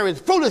that perish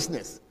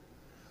foolishness,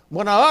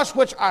 but to us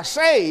which are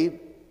saved,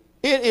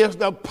 it is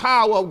the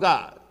power of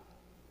God.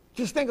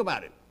 Just think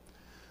about it.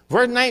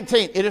 Verse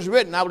 19, it is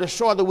written, I will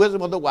destroy the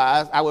wisdom of the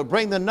wise. I will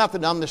bring the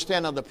nothing to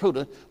understanding of the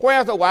prudent.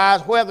 Whereas the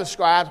wise, where the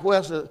scribes,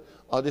 where's the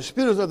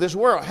disputers of this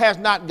world? Has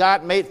not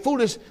God made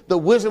foolish the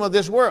wisdom of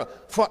this world?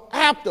 For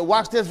after,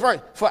 watch this verse,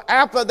 for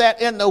after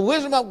that in the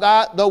wisdom of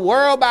God, the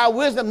world by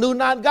wisdom knew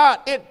not God.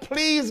 It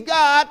pleased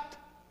God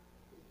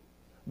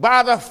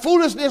by the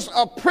foolishness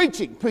of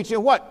preaching.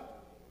 Preaching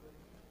what?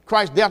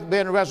 Christ's death,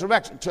 burial, and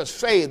resurrection to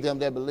save them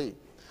that believe.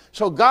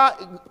 So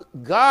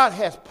God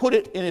has put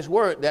it in his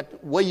word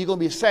that where you're going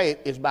to be saved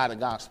is by the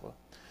gospel.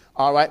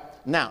 All right.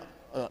 Now,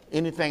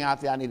 anything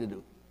out there I need to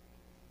do?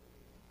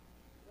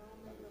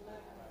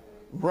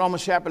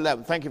 Romans chapter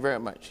 11. Thank you very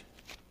much.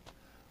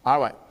 All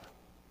right.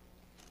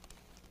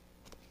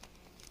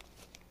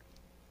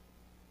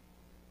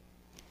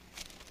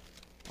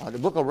 The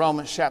book of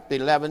Romans chapter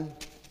 11.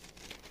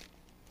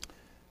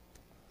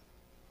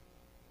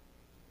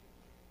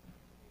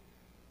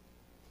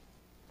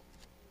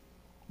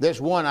 There's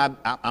one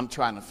I'm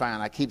trying to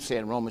find. I keep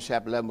saying Romans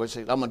chapter 11, verse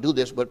 6. I'm going to do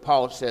this, but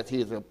Paul says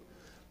he is an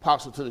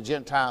apostle to the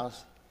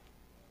Gentiles.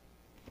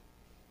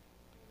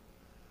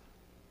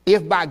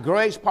 If by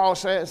grace, Paul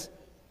says,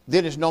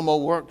 then it's no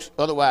more works.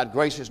 Otherwise,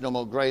 grace is no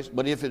more grace.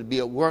 But if it be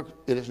a work,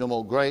 it is no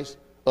more grace.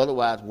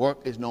 Otherwise, work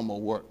is no more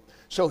work.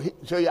 So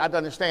you have to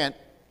understand,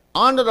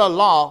 under the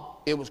law,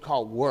 it was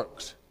called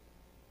works.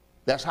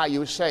 That's how you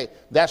were saved.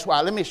 That's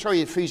why, let me show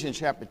you Ephesians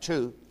chapter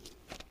 2.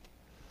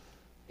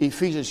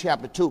 Ephesians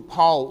chapter 2,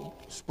 Paul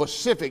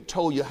specific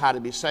told you how to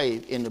be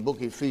saved in the book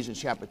of Ephesians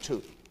chapter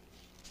 2.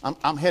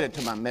 I'm headed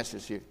to my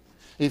message here.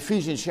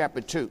 Ephesians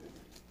chapter 2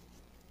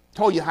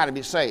 told you how to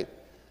be saved.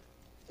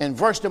 In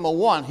verse number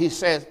 1, he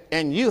says,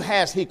 and you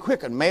has he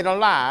quickened, made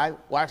alive,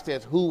 watch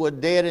this, who were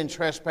dead in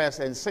trespass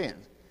and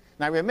sins.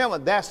 Now remember,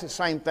 that's the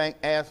same thing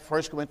as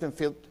 2 Corinthians,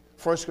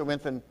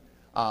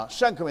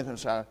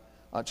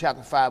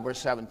 chapter 5, verse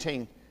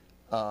 17.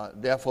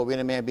 Therefore, if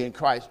any man be in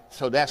Christ.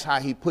 So that's how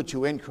he put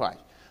you in Christ.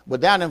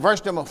 But down in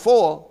verse number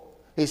 4,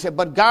 he said,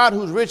 but God,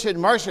 who's rich in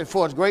mercy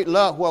for his great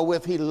love,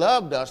 wherewith he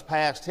loved us,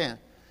 past tense,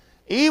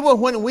 even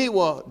when we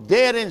were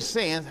dead in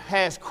sins,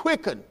 has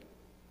quickened,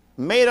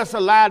 made us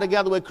alive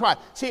together with Christ.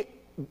 See,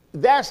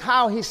 that's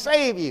how he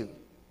saved you.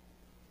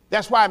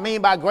 That's why I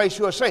mean by grace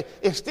you are saved.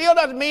 It still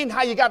doesn't mean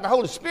how you got the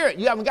Holy Spirit.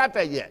 You haven't got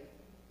that yet.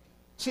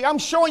 See, I'm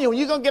showing you, when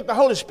you're going to get the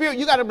Holy Spirit,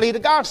 you got to believe the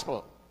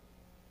gospel.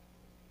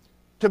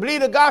 To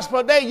believe the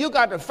gospel today, you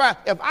got to find.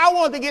 If I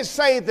wanted to get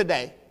saved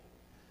today,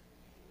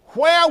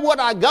 where would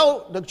I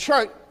go to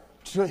church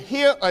to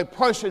hear a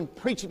person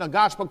preaching the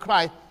gospel of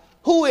Christ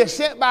who is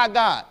sent by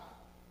God?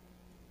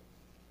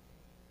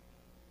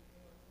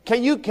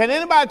 Can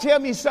anybody tell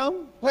me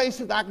some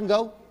places I can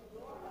go?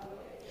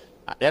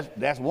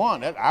 That's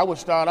one. I would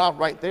start off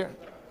right there.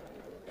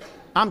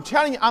 I'm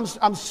telling you,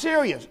 I'm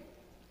serious.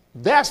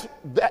 It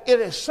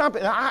is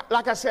something.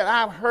 Like I said,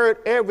 I've heard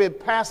every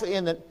pastor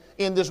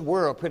in this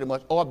world pretty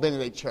much, or been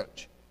in a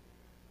church.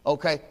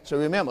 Okay, so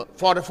remember,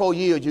 44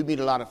 years you meet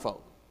a lot of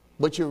folk,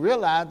 but you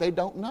realize they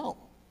don't know.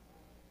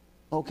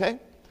 Okay,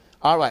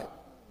 all right.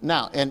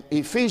 Now in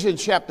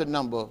Ephesians chapter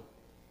number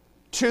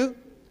 2,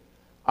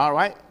 all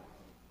right,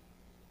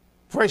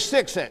 verse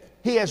 6 says,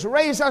 he has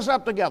raised us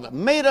up together,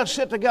 made us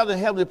sit together in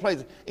heavenly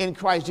places in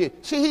Christ Jesus.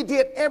 See, he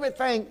did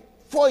everything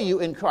for you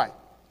in Christ,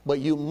 but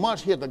you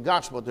must hear the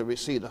gospel to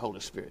receive the Holy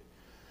Spirit.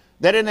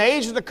 That in the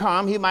ages to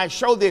come, he might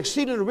show the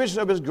exceeding riches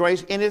of his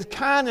grace in his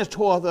kindness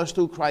toward us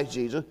through Christ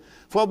Jesus.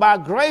 For by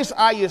grace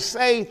are you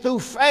saved through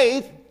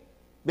faith.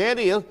 There it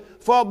is.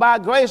 For by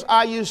grace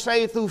are you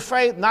saved through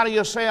faith, not of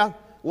yourself.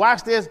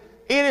 Watch this.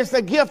 It is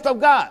the gift of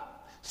God.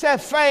 Say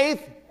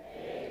faith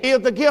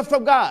is the gift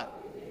of God.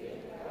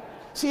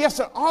 See, it's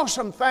an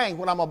awesome thing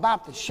what I'm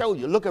about to show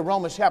you. Look at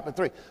Romans chapter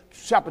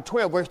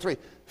 12, verse 3.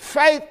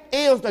 Faith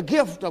is the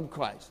gift of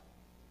Christ.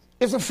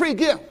 It's a free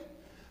gift.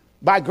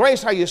 By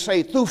grace are you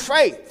saved through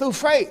faith. Through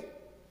faith.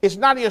 It's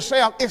not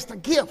yourself, it's the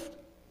gift.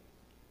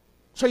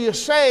 So you're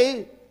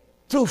saved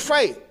through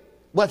faith.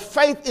 But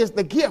faith is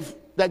the gift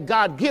that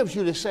God gives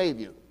you to save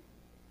you.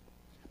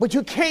 But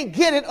you can't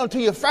get it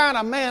until you find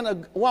a man,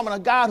 a woman, a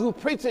God who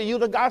preaches to you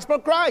the gospel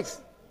of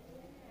Christ.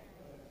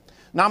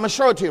 Now I'm going to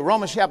show it to you.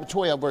 Romans chapter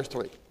 12, verse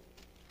 3.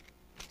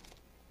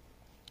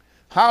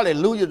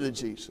 Hallelujah to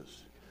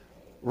Jesus.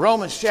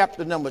 Romans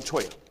chapter number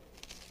 12.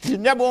 You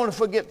never want to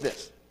forget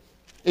this.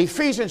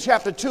 Ephesians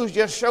chapter 2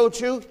 just showed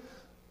you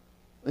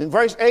in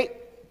verse 8,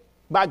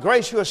 by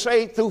grace you are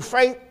saved through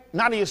faith,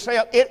 not of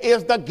yourself. It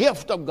is the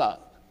gift of God.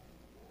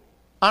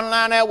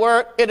 Underline that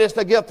word, it is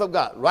the gift of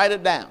God. Write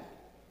it down.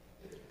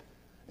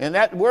 And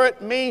that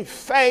word means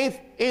faith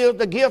is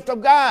the gift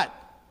of God.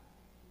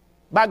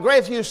 By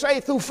grace you are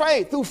saved through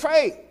faith, through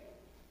faith.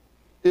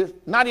 It's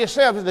not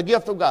yourself, it's the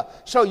gift of God.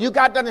 So you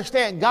got to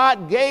understand,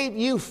 God gave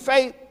you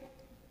faith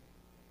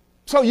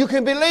so you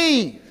can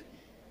believe.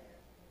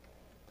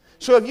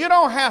 So if you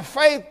don't have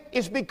faith,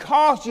 it's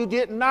because you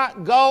did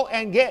not go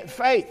and get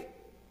faith.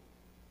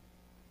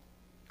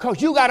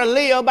 Because you got to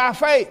live by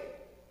faith.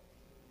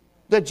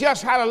 The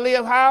just how to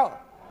live how?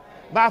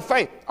 By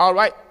faith. All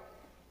right.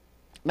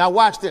 Now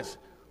watch this.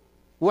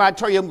 Where I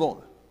tell you I'm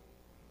going.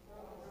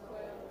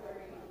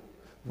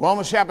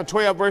 Romans chapter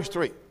 12, verse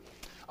 3.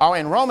 All right,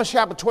 in Romans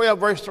chapter 12,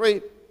 verse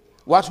 3,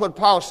 watch what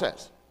Paul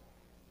says.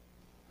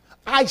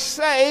 I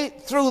say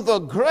through the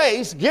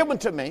grace given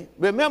to me.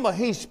 Remember,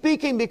 he's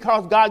speaking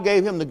because God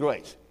gave him the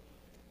grace.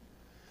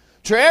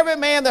 To every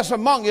man that's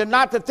among you,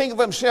 not to think of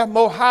himself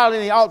more highly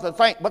than he ought to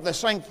think, but to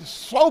think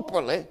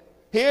soberly,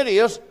 here it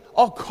is,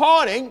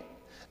 according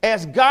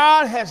as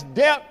God has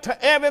dealt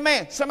to every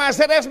man. Somebody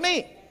said, that's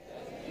me.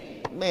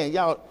 Man,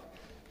 y'all,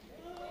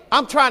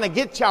 I'm trying to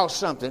get y'all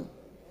something,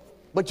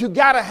 but you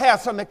got to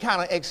have some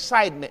kind of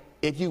excitement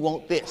if you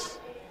want this.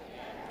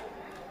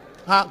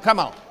 Huh? Come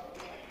on.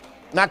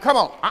 Now, come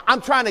on. I'm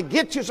trying to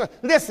get you some.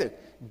 Listen,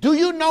 do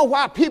you know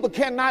why people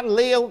cannot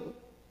live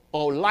a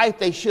life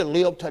they should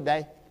live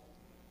today?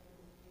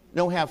 They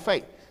don't have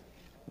faith.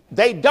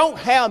 They don't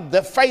have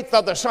the faith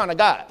of the Son of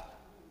God.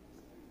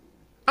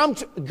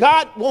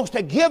 God wants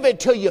to give it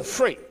to you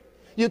free.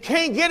 You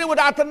can't get it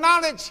without the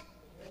knowledge.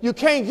 You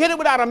can't get it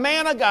without a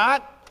man of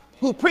God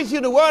who preaches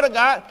you the word of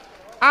God.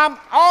 I'm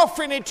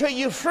offering it to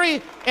you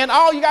free, and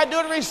all you got to do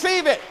is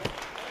receive it.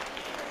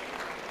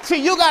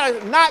 See, you got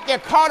to not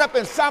get caught up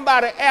in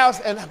somebody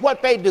else and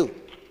what they do.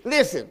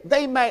 Listen,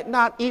 they might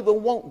not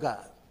even want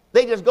God.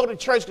 They just go to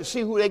church to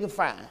see who they can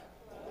find.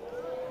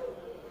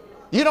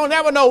 You don't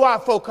ever know why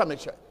folk come to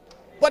church.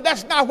 But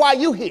that's not why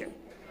you here.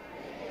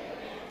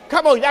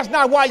 Come on, that's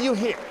not why you're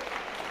here.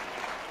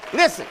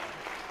 Listen.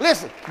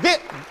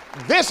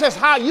 This is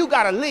how you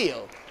got to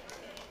live.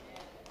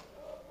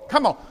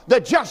 Come on, the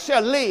just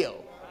shall live.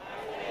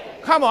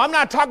 Come on, I'm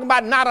not talking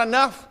about not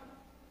enough.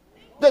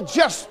 The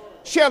just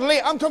shall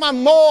live. I'm talking about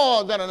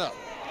more than enough.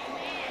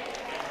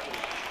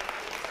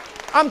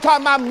 I'm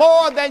talking about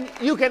more than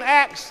you can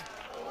ask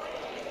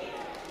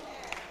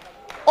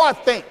or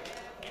think.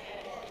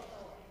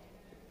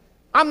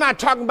 I'm not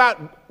talking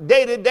about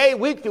day to day,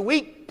 week to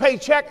week,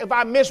 paycheck. If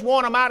I miss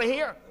one, I'm out of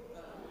here.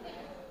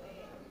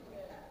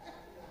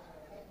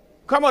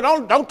 Come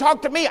on, don't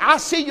talk to me. I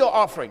see your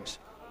offerings.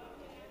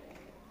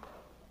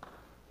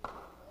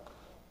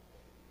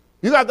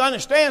 You got to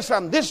understand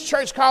something. This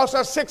church costs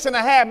us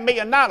 $6.5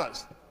 million.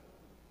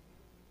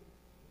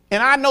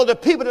 And I know the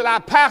people that I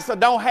pastor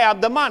don't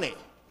have the money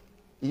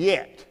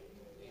yet.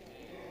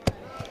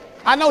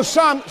 I know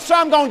some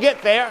gonna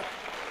get there.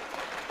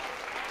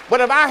 But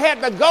if I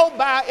had to go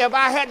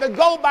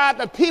by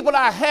the people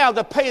I have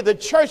to pay the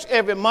church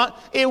every month,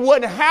 it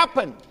wouldn't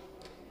happen.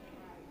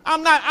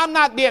 I'm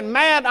not being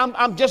mad.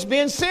 I'm just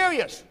being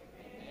serious.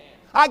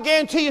 I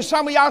guarantee you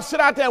some of y'all sit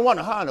out there and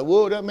wonder, how in the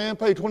world that man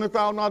paid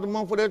 $20,000 a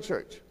month for that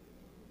church?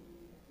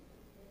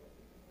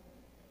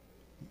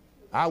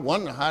 I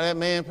wonder how that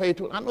man paid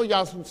 $20,000. I know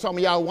y'all, some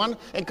of y'all wonder.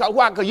 And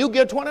why? Because you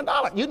give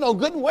 $20. You know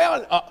good and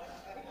well.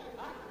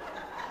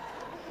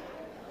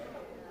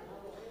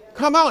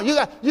 Come on, you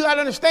got to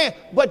understand.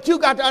 But you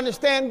got to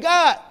understand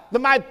God.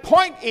 But my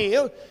point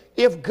is,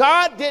 if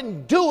God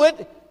didn't do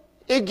it,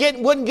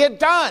 wouldn't get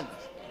done.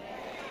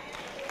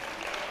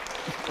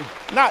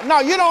 No,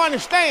 you don't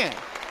understand.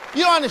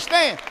 You don't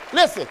understand.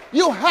 Listen,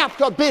 you have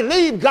to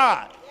believe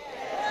God.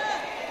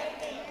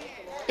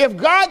 If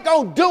God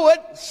don't do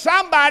it,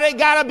 somebody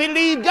got to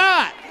believe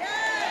God.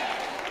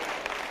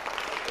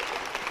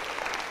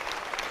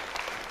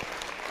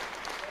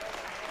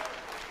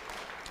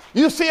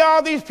 You see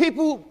all these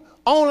people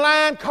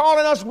online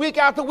calling us week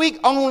after week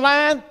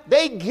online.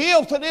 They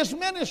give to this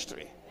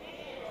ministry.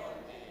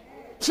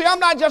 See, I'm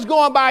not just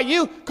going by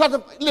you because,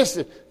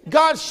 listen,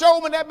 God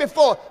showed me that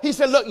before. He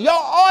said, look, your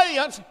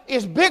audience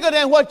is bigger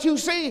than what you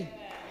see.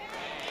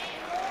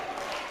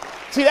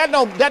 See, that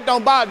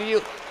don't bother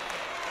you.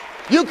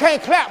 You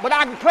can't clap, but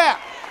I can clap.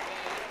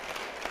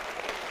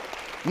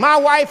 My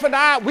wife and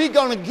I, we're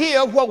going to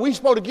give what we're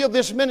supposed to give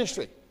this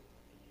ministry.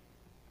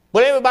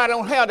 But everybody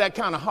don't have that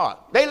kind of heart.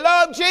 They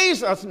love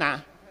Jesus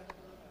now,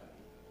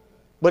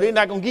 but they're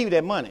not going to give you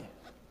that money.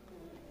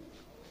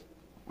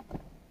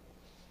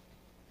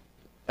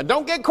 And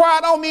don't get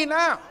quiet on me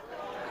now.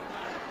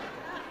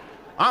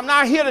 I'm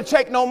not here to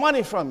take no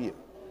money from you.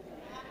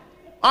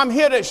 I'm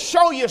here to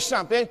show you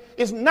something.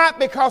 It's not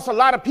because a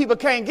lot of people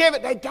can't give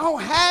it. They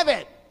don't have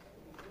it.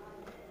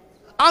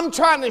 I'm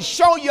trying to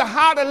show you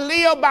how to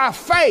live by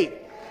faith.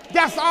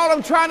 That's all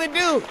I'm trying to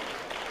do.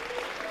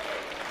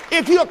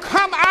 If you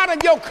come out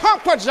of your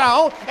comfort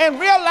zone and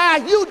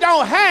realize you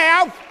don't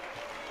have,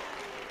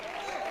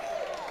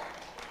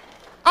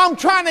 I'm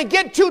trying to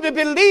get you to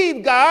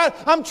believe God.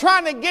 I'm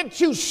trying to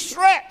get you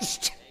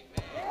stretched.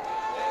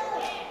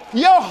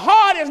 Your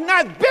heart is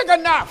not big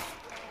enough.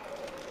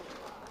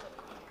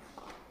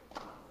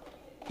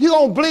 You're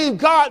going to believe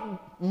God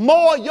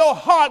more. Your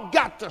heart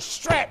got to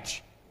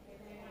stretch.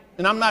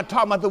 And I'm not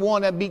talking about the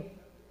one that beat.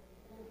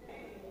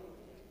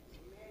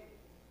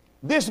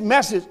 This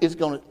message is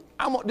going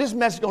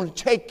to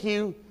take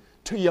you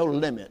to your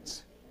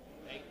limits.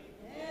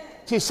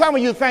 See, some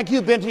of you think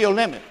you've been to your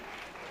limit.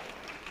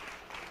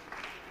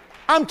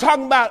 I'm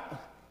talking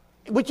about,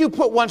 would you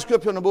put one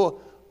scripture on the board?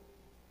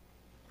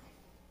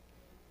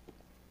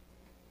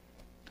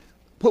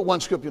 Put one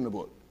scripture on the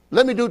board.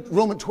 Let me do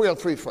Romans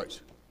 12:3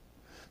 first.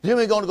 Then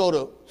we're going to go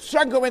to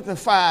 2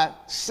 Corinthians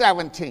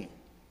 5:17.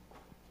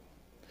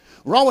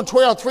 Romans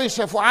 12:3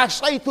 says, for I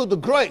say through the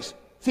grace.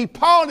 See,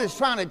 Paul is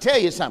trying to tell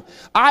you something.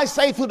 I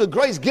say through the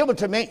grace given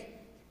to me.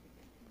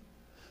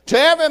 To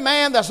every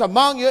man that's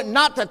among you,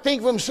 not to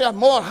think of himself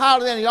more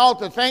highly than he ought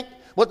to think,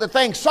 but to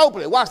think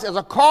soberly. Watch this.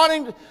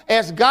 According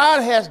as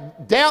God has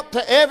dealt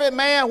to every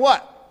man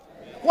what?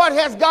 What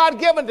has God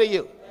given to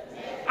you?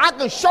 I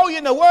can show you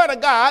in the Word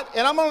of God,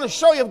 and I'm going to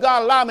show you if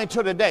God allowed me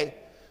to today.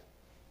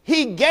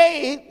 He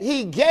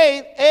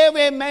gave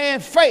every man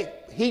faith.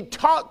 He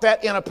taught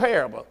that in a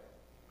parable.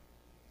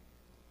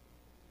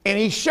 And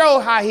he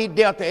showed how he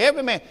dealt to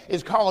every man.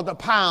 It's called the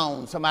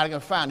pound. Somebody can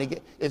find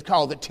it. It's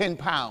called the 10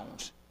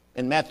 pounds.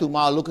 In Matthew,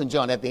 Mark, Luke, and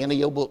John, at the end of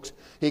your books,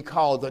 he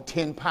called the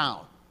 10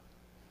 pound.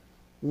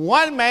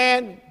 One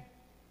man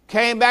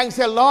came back and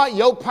said, Lord,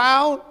 your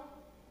pound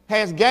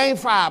has gained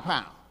 5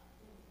 pounds.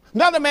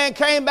 Another man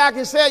came back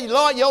and said,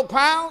 Lord, your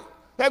pound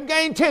have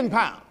gained 10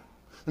 pounds.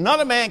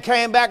 Another man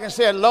came back and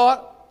said, Lord,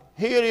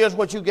 here it is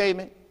what you gave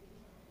me.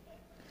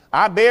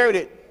 I buried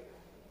it.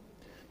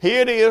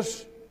 Here it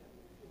is.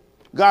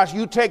 Gosh,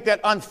 you take that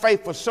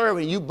unfaithful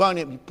servant, you burn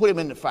him, you put him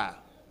in the fire.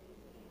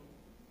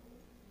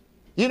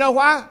 You know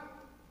why?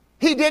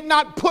 He did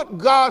not put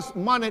God's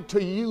money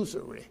to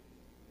usury.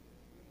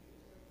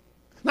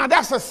 Now,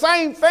 that's the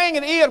same thing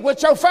it is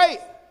with your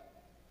faith.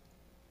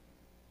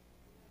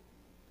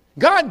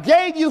 God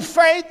gave you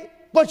faith,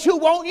 but you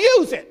won't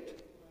use it.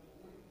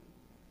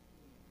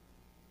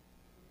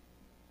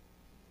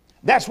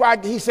 That's why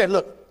he said,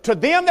 look, to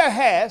them that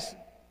has,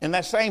 in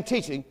that same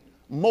teaching,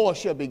 more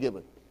shall be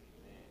given.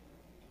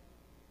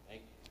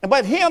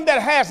 But him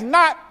that has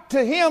not,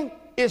 to him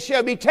it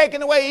shall be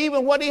taken away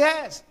even what he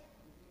has.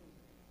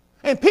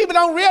 And people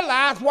don't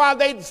realize why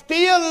they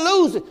still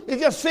lose it. It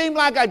just seems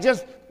like by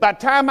the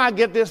time I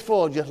get this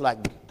full, just like,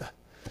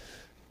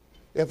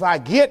 if I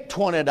get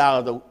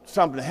 $20,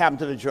 something happened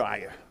to the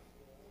dryer.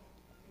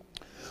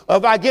 Or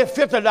if I get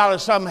 $50,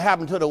 something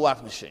happened to the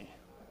washing machine.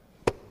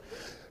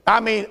 I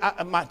mean,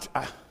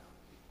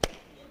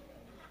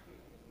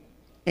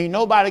 ain't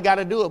nobody got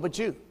to do it but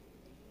you.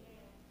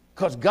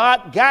 Because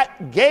God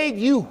gave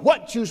you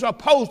what you're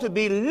supposed to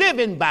be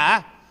living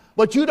by,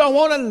 but you don't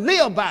want to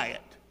live by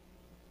it.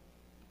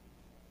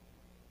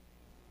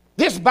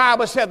 This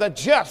Bible said the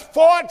just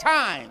 4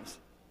 times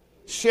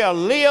shall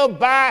live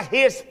by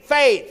his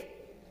faith.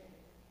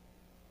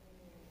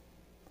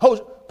 Put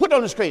it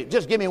on the screen.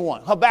 Just give me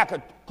one.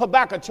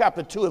 Habakkuk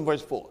chapter 2 and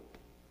verse 4.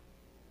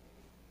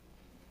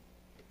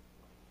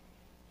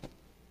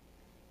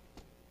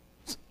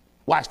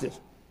 Watch this.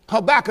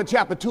 Habakkuk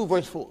chapter 2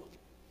 verse 4.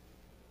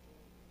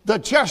 The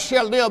just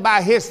shall live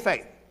by his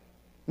faith.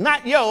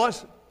 Not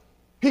yours.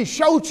 He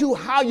showed you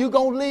how you're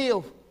going to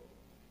live.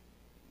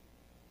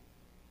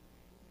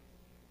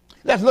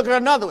 Let's look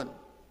at another one.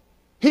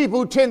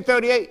 Hebrews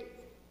 10:38.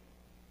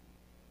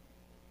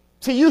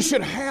 See, you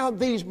should have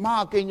these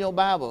marked in your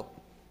Bible.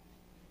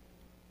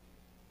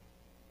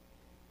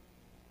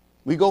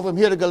 We go from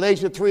here to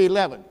Galatians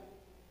 3:11.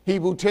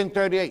 Hebrews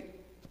 10:38.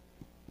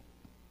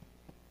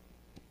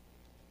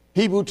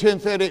 Hebrews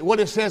 10:38. What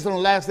it says on the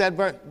last that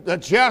verse. The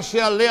just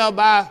shall live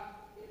by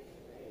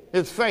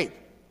his faith.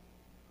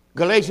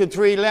 Galatians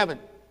 3:11.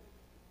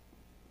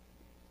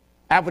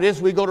 After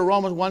this, we go to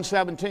Romans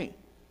 1:17.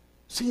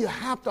 See, you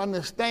have to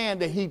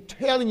understand that he's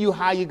telling you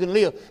how you can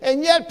live.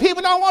 And yet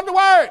people don't want the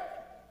word.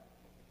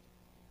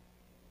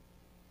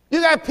 You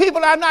got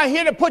people that are not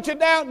here to put you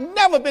down,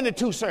 never been to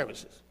 2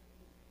 services.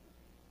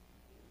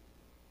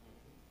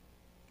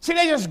 See,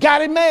 they just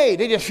got it made.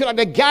 They just feel like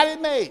they got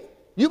it made.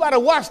 You got to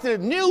watch the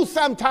news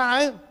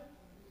sometime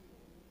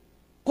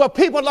where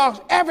people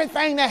lost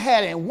everything they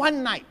had in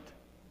one night.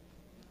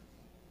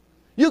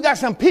 You got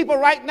some people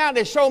right now,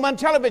 they show them on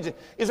television.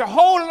 It's a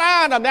whole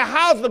line of their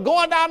houses are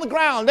going down the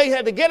ground. They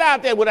had to get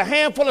out there with a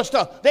handful of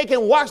stuff. They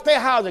can watch their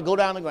house and go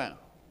down the ground.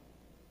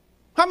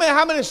 How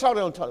many saw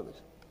that on television?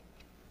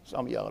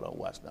 Some of y'all don't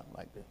watch nothing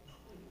like that.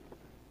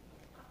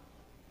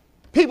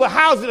 People's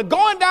houses are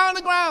going down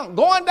the ground.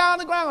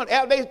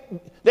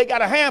 They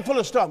got a handful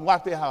of stuff and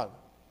watch their houses.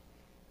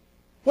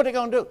 What are they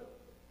going to do?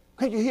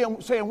 Can't you hear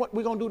them saying what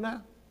we're going to do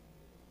now?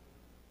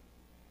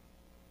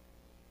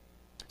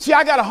 See,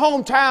 I got a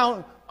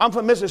hometown. I'm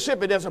from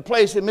Mississippi. There's a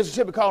place in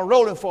Mississippi called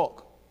Rolling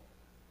Fork.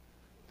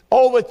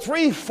 Over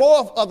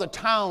 3/4 of the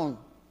town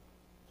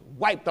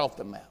wiped off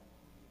the map.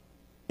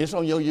 It's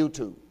on your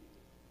YouTube.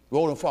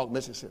 Rolling Fork,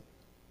 Mississippi.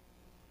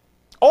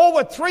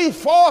 Over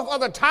 3/4 of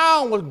the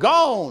town was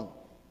gone.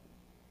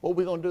 What are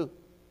we going to do?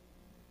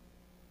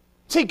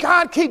 See,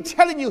 God keeps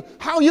telling you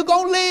how you're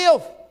going to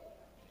live.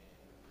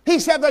 He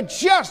said the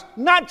just,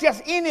 not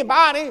just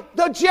anybody,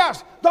 the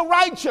just, the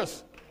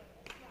righteous.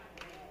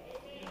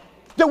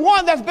 The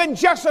one that's been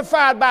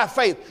justified by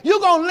faith. You're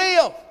going to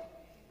live.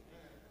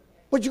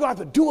 But you have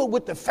to do it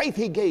with the faith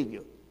he gave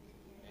you.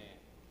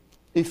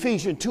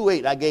 Ephesians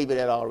 2:8, I gave you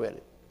that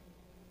already.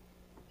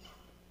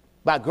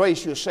 By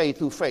grace you're saved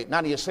through faith,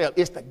 not of yourself.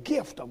 It's the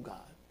gift of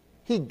God.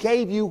 He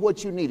gave you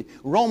what you needed.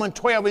 Romans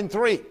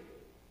 12:3.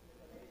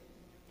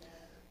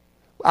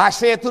 I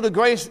said through the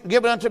grace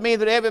given unto me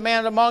that every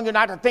man among you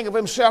not to think of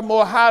himself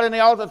more highly than he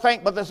ought to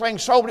think, but the thing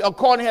soberly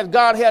according as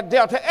God had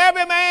dealt to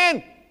every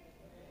man.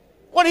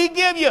 What did he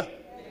give you?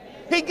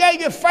 He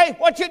gave you faith.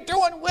 What you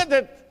doing with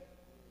it?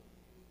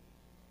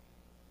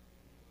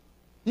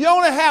 You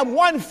only have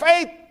one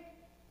faith.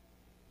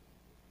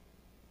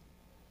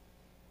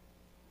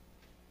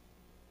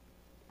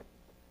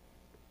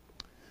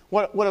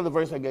 What other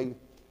verse I gave you?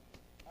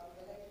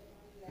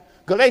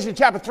 Galatians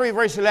chapter 3,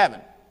 verse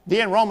 11.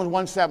 Then Romans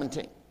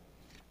 1:17.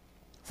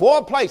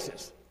 4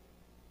 places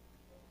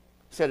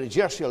said the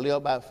just shall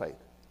live by faith.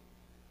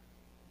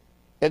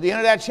 At the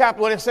end of that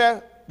chapter, what it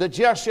says? The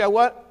just shall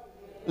what?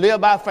 Live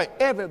by faith.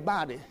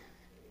 Everybody.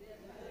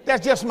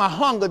 That's just my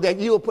hunger that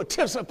you will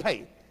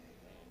participate.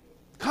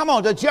 Come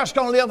on, the just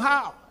don't live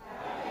how?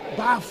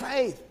 By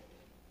faith.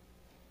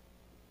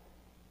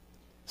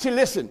 See,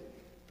 listen.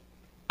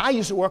 I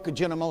used to work at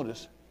General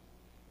Motors.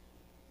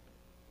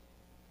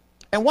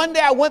 And one day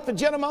I went to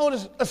General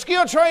Motors, a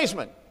skilled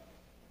tradesman.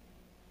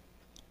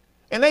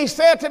 And they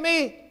said to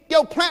me,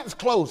 your plant's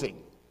closing.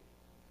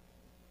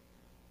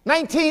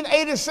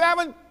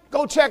 1987,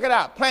 go check it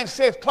out. Plant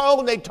 6 closed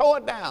and they tore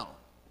it down.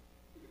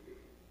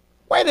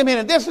 Wait a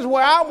minute, this is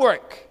where I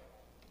work.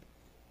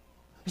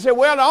 He said,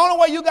 well, the only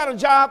way you got a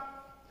job,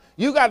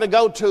 you got to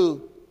go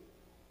to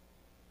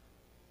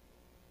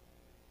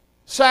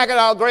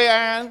Saginaw, Gray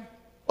Iron,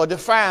 or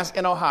Defiance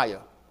in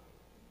Ohio.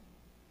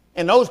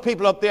 And those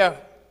people up there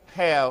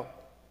have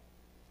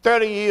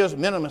 30 years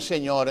minimum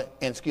seniority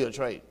in skilled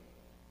trade.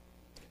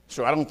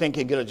 So I don't think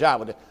he'll get a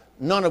job with it.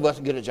 None of us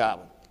get a job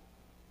with it.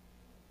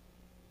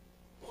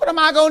 What am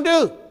I going to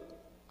do?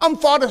 I'm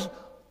 40.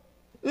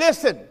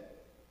 Listen,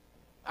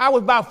 I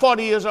was about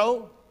 40 years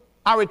old.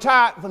 I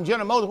retired from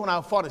General Motors when I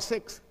was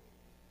 46.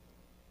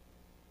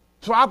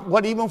 So I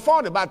wasn't even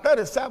 40, about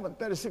 37,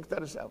 36,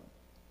 37.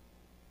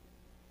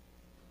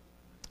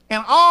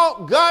 And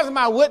all, God's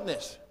my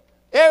witness.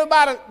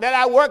 Everybody that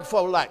I work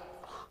for, like,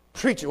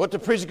 preacher, what the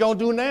preacher going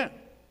to do now?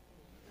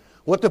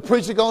 What the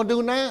preacher going to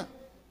do now?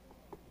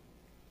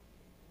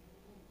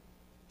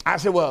 I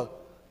said, well,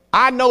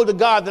 I know the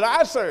God that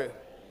I serve.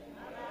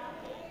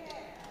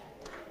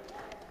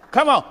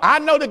 Come on, I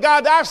know the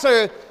God that I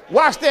serve.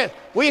 Watch this.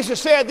 We used to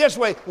say it this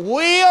way,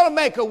 we'll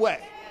make a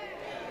way.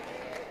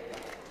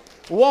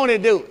 Won't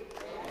it do it?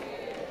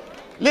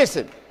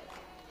 Listen,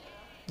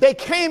 they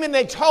came and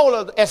they told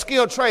us at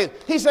skilled trade.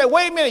 He said,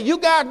 wait a minute, you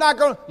guys not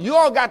going, you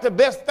all got the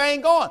best thing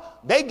going.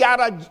 They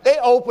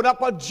opened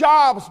up a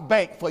jobs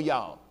bank for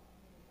y'all.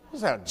 He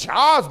said, a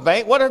jobs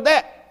bank? What is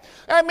that?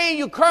 I mean,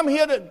 you come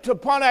here to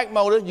Pontiac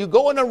Motors, you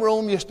go in the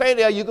room, you stay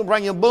there, you can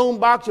bring your boom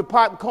box, your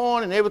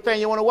popcorn, and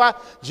everything you want to watch.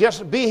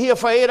 Just be here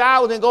for 8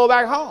 hours and go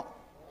back home.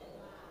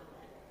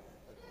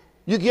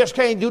 You just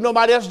can't do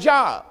nobody else's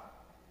job.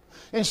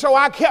 And so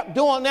I kept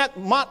doing that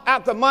month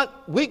after month,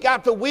 week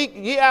after week,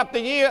 year after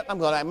year. I'm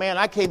going like, man,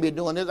 I can't be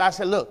doing this. I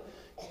said, look,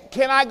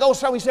 can I go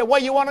somewhere? He said,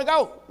 where you want to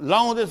go?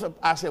 Long as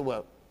I said,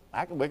 well,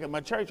 I can work at my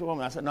church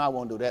woman. I said, no, I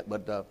won't do that.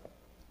 But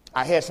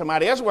I had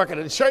somebody else working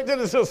at the church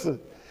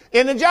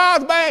in the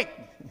jobs bank.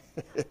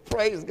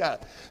 Praise God.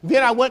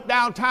 Then I went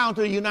downtown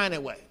to the United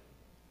Way.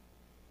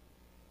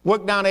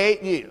 Worked down there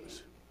 8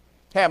 years.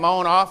 Had my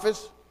own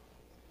office.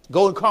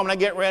 Go and come when I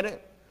get ready.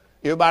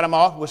 Everybody in my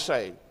office was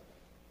saved.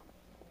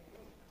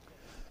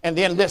 And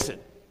then listen,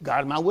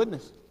 God is my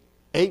witness.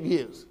 8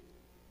 years.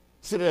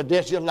 Sit at a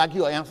desk just like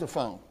you, I answer the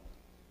phone.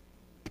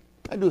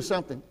 I do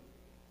something.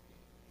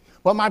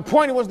 But my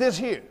point was this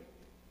here.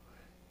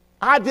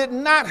 I did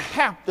not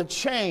have to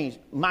change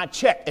my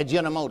check at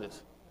General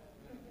Motors.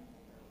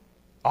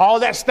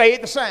 All that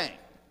stayed the same.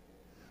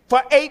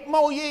 For 8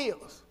 more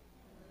years,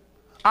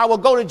 I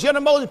would go to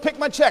General Motors and pick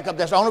my check up.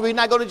 That's the only reason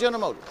I go to General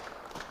Motors.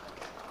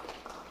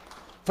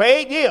 For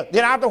 8 years.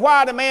 Then after a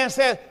while, the man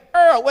said,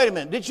 Earl, wait a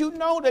minute. Did you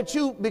know that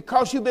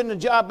because you've been in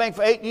the job bank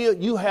for 8 years,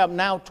 you have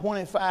now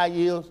 25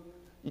 years?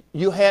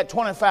 You had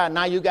 25,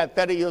 now you got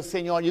 30 years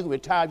senior, you can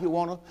retire if you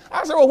want to.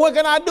 I said, well, when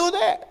can I do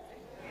that?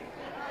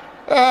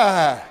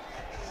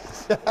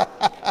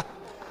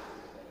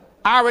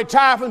 I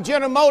retired from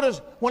General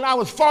Motors when I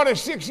was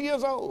 46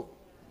 years old.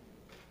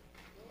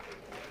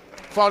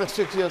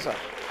 46 years old.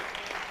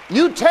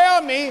 You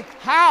tell me,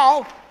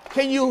 how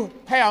can you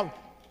have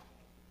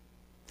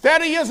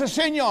 30 years of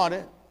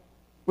seniority,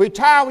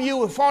 retire when you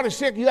were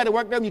 46, you had to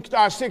work there when you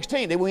start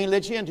 16. They wouldn't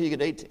let you in until you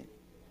get 18.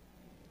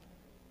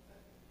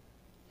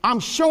 I'm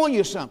showing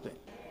you something.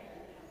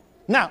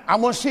 Now, I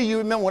want to see you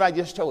remember what I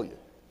just told you.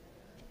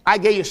 I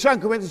gave you 2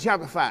 Corinthians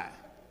chapter 5.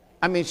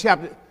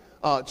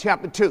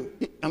 Chapter 2.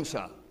 I'm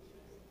sorry.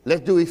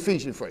 Let's do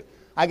Ephesians first.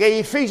 I gave you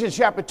Ephesians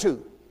chapter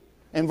 2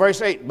 and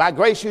verse 8. By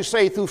grace you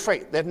saved through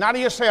faith. That's not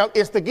of yourself,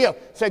 it's the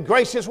gift. Say,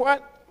 grace is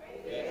what?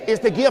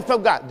 It's the gift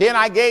of God. Then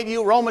I gave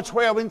you Romans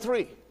 12 and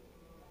 3.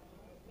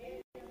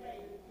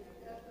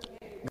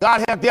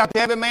 God hath dealt to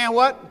every man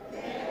what?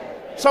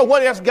 So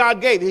what else God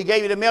gave you? He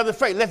gave you the measure of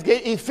faith. Let's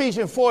get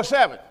Ephesians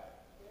 4:7.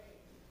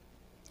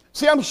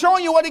 See, I'm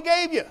showing you what he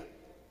gave you.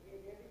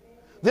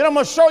 Then I'm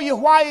going to show you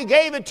why he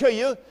gave it to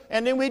you,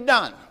 and then we're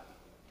done.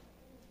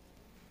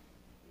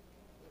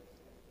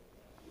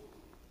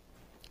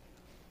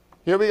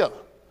 Here we go.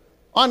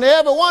 Unto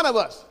every one of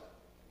us.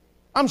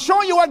 I'm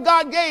showing you what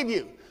God gave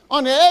you.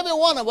 Unto every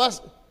one of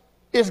us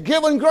is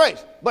given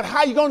grace. But how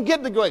are you going to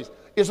get the grace?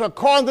 It's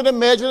according to the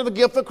measure of the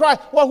gift of Christ.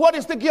 Well, what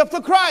is the gift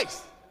of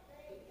Christ?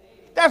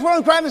 That's what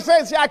I'm trying to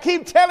say. See, I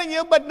keep telling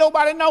you, but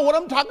nobody knows what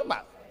I'm talking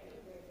about.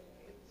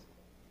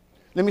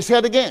 Let me say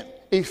it again.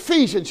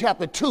 Ephesians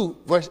chapter 2,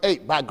 verse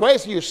 8. By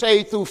grace you're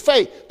saved through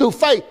faith, through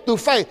faith, through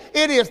faith.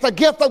 It is the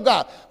gift of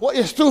God. What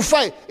is through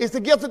faith? It's the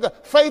gift of God.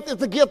 Faith is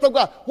the gift of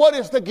God. What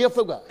is the gift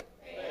of God?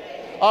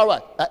 Amen. All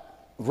right.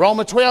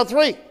 Romans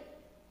 12:3.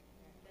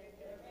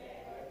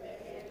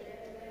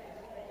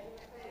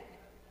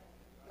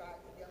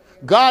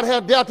 God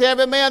hath dealt to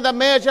every man the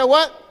measure of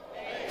what?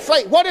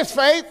 Faith. What is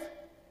faith?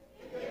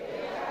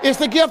 It's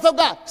the gift of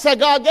God. Say,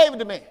 God gave it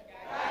to me.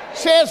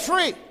 Say it's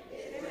free.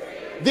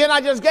 Then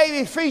I just gave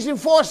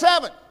Ephesians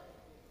 4:7.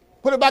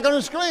 Put it back on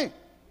the screen.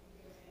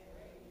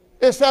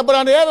 It said, but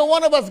unto every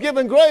one of us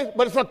given grace,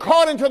 but it's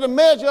according to the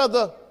measure of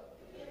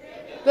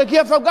the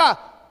gift of God.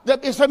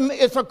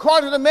 It's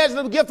according to the measure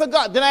of the gift of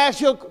God. Then I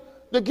ask you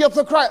the gift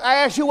of Christ. I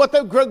ask you what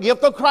the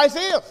gift of Christ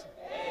is.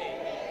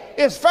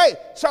 It's faith.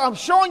 So I'm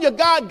showing you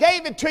God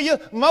gave it to you.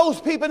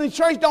 Most people in the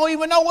church don't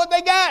even know what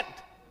they got.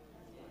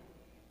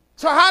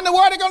 So how in the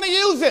world are they going to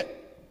use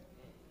it?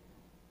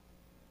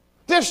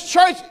 This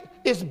church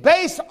is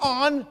based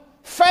on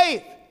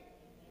faith.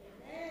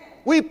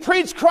 we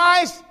preach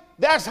Christ,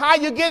 that's how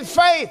you get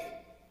faith.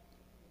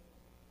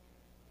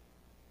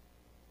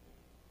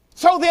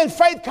 So then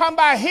faith comes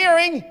by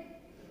hearing,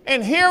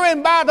 and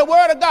hearing by the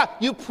word of God.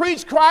 You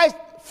preach Christ,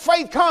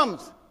 faith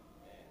comes.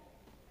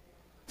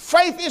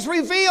 Faith is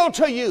revealed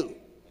to you.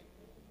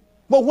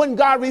 But when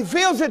God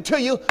reveals it to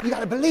you, you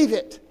got to believe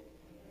it.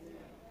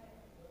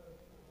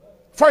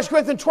 1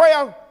 Corinthians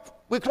 12,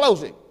 we're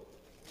closing.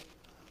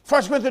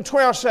 1 Corinthians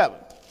 12:7.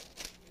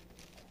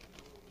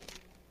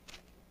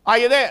 Are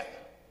you there?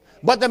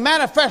 But the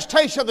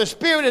manifestation of the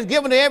Spirit is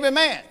given to every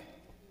man.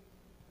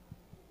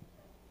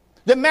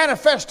 The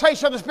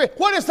manifestation of the Spirit.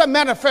 What is the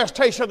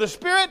manifestation of the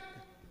Spirit?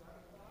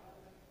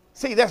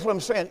 See, that's what I'm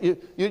saying.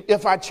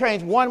 If I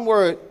change one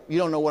word, you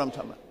don't know what I'm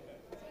talking about.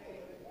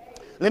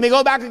 Let me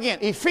go back again.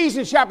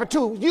 Ephesians chapter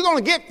 2. You're going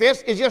to get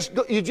this.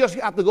 You just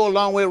have to go a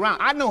long way around.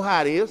 I know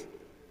how it is.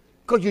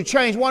 Because you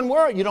change one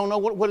word, you don't know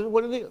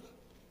what it is.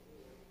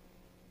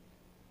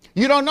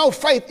 You don't know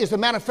faith is the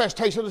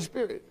manifestation of the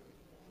Spirit.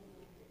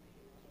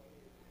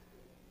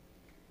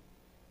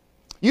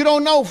 You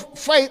don't know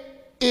faith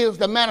is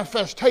the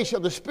manifestation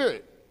of the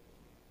Spirit.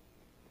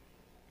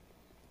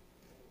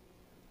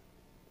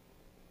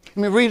 Let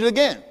me read it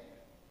again.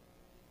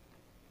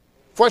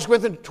 1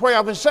 Corinthians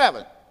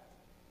 12:7.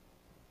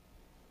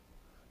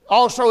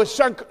 Also, it's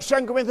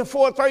 2 Corinthians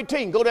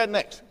 4:13. Go there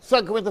next.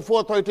 2 Corinthians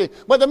 4:13.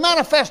 But the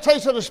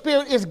manifestation of the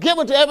Spirit is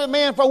given to every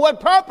man for what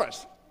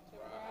purpose?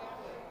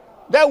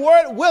 That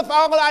word with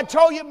all I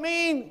told you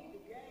mean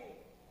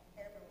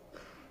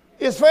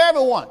is for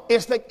everyone.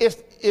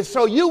 It's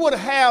so you would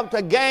have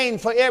to gain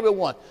for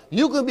everyone.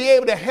 You can be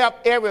able to help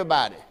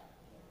everybody.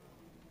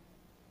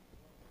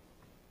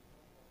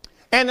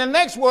 And the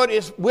next word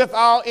is with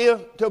all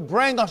is to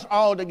bring us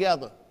all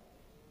together.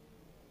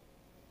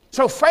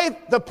 So faith,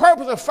 the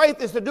purpose of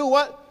faith is to do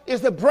what?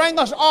 Is to bring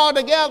us all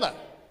together.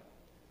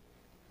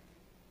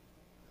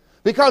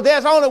 Because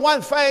there's only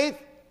one faith.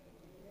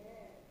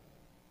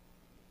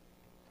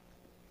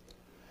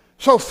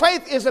 So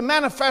faith is a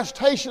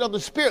manifestation of the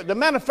Spirit. The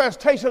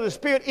manifestation of the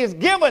Spirit is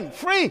given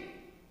free.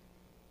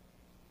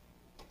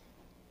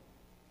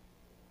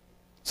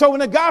 So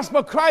when the gospel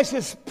of Christ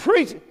is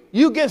preached,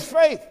 you get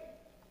faith.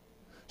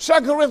 2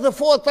 Corinthians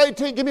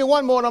 4:13, give me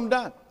one more and I'm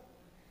done.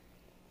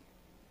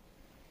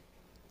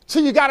 So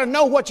you got to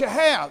know what you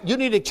have. You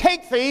need to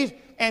take these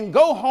and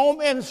go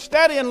home and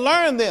study and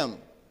learn them.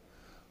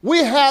 We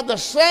have the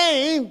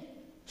same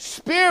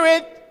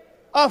spirit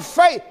of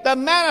faith. The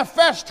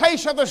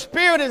manifestation of the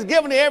Spirit is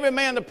given to every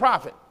man the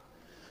prophet.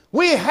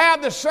 We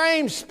have the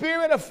same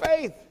spirit of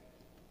faith.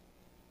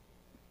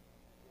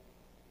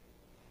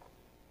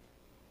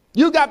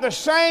 You got the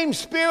same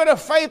spirit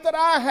of faith that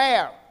I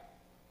have.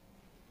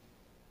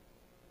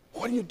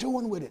 What are you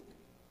doing with it?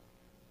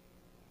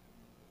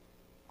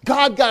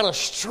 God got to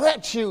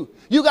stretch you.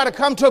 You got to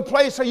come to a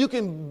place so you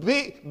can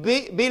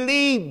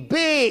believe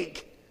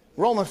big.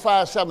 Romans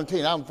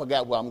 5:17. I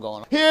forgot where I'm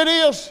going. Here it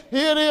is.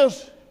 Here it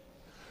is.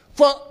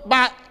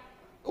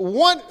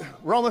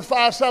 Romans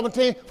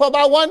 5:17. For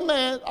by one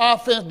man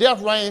offense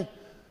death reigned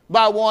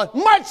by one.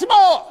 Much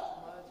more.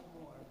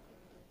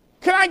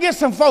 Can I get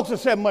some folks that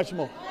said much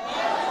more?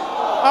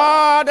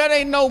 That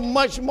ain't no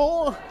much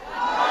more.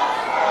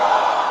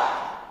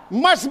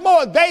 Much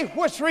more they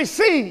which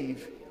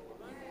receive.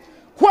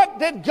 What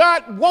did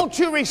God want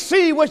you to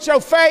receive with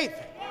your faith?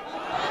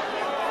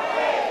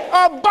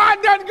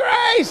 Abundant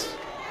grace.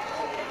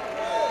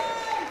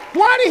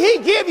 Why did he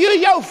give you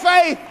your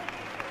faith?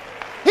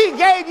 He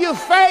gave you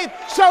faith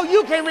so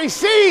you can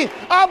receive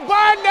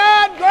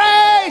abundant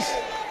grace.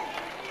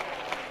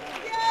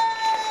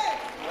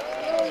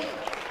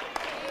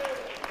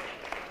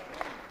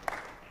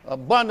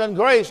 Abundant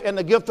grace and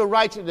the gift of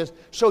righteousness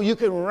so you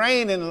can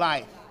reign in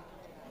life.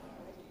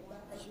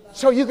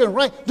 So you can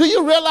reign. Do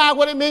you realize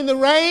what it means to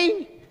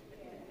reign?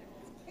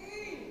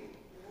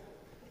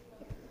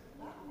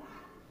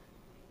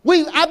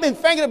 I've been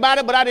thinking about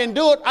it, but I didn't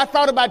do it. I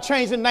thought about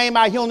changing the name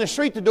out here on the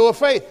street to Door of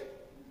Faith.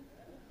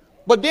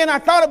 But then I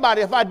thought about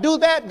it. If I do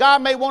that,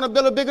 God may want to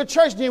build a bigger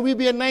church. Then we'd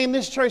be named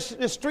this church,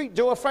 this street,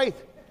 Door of Faith.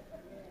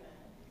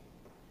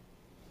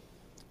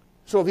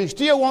 So if he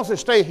still wants to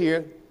stay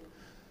here,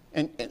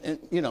 and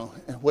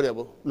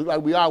whatever, like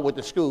we are with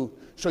the school.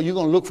 So you're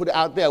going to look for it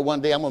out there one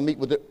day. I'm going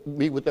to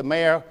meet with the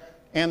mayor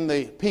and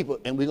the people,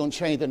 and we're going to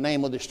change the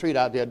name of the street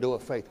out there, Door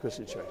of Faith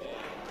Christian Church.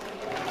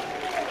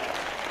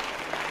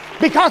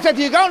 Because if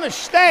you're going to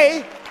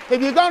stay,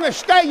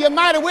 you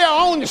might as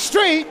well own the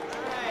street.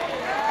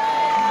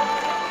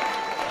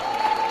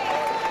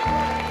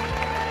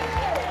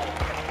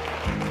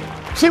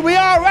 See, we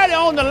already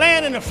own the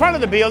land in the front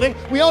of the building.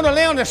 We own the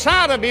land on the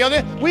side of the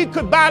building. We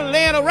could buy the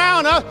land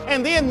around us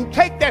and then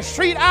take that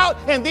street out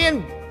and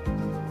then,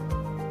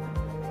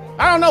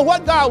 I don't know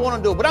what God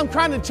want to do, but I'm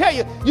trying to tell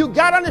you, you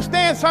got to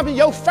understand something.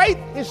 Your faith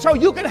is so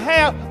you can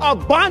have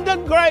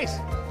abundant grace.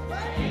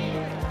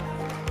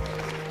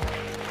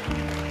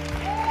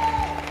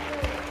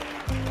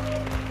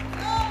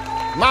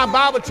 My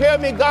Bible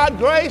tells me God's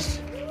grace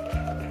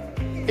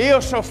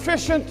is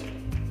sufficient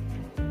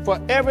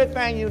for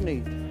everything you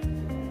need.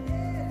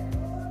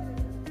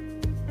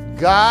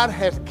 God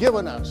has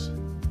given us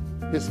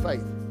his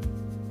faith.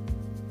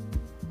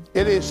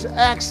 It is to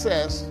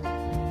access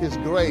his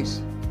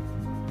grace.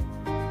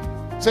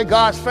 Say,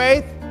 God's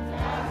faith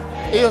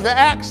is to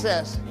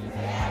access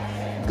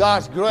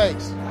God's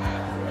grace.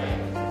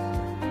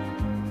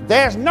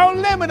 There's no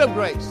limit of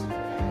grace.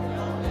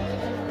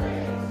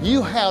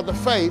 You have the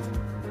faith.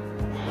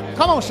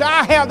 Come on, say,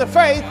 I have the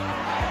faith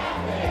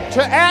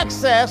to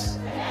access.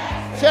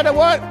 Say the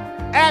word,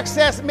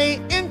 access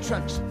means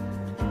entrance.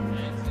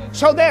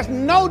 So there's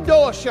no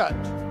door shut.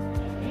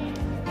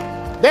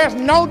 There's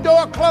no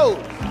door closed.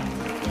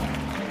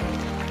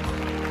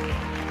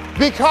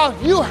 Because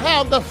you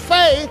have the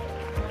faith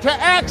to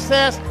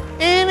access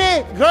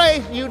any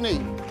grace you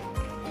need.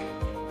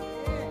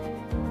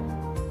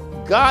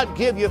 God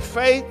give you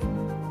faith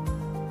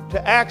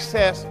to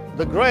access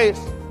the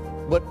grace,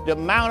 but the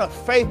amount of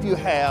faith you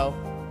have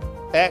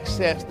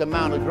access the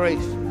amount of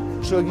grace.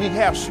 So you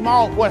have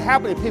small, what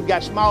happens if people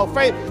got small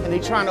faith and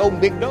they're trying to open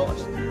big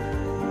doors?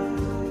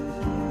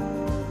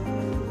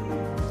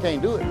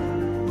 Can't do it.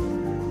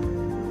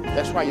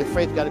 That's why your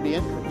faith got to be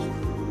increased.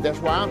 That's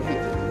why I'm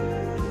here.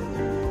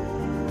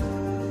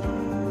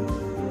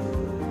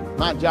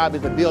 My job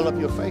is to build up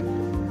your faith.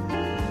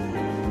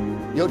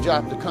 Your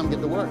job is to come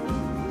get the word.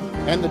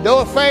 And the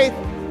door of faith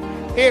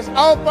is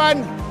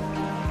open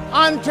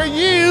unto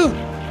you.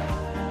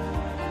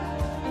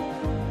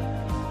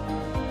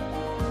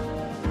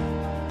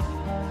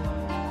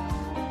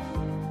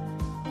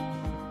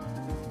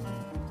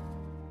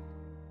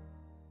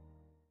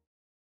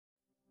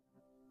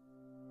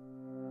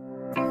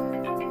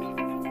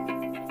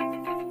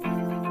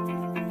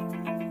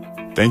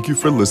 Thank you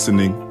for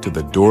listening to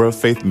the Door of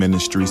Faith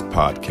Ministries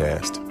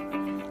podcast.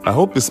 I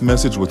hope this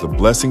message was a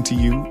blessing to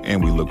you,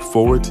 and we look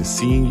forward to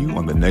seeing you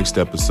on the next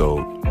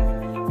episode.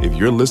 If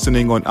you're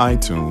listening on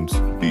iTunes,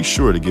 be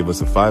sure to give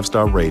us a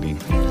 5-star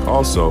rating.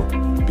 Also,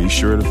 be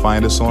sure to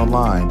find us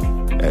online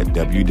at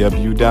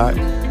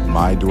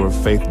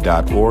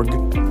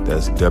www.mydooroffaith.org.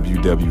 That's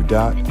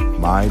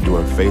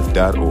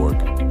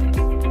www.mydooroffaith.org.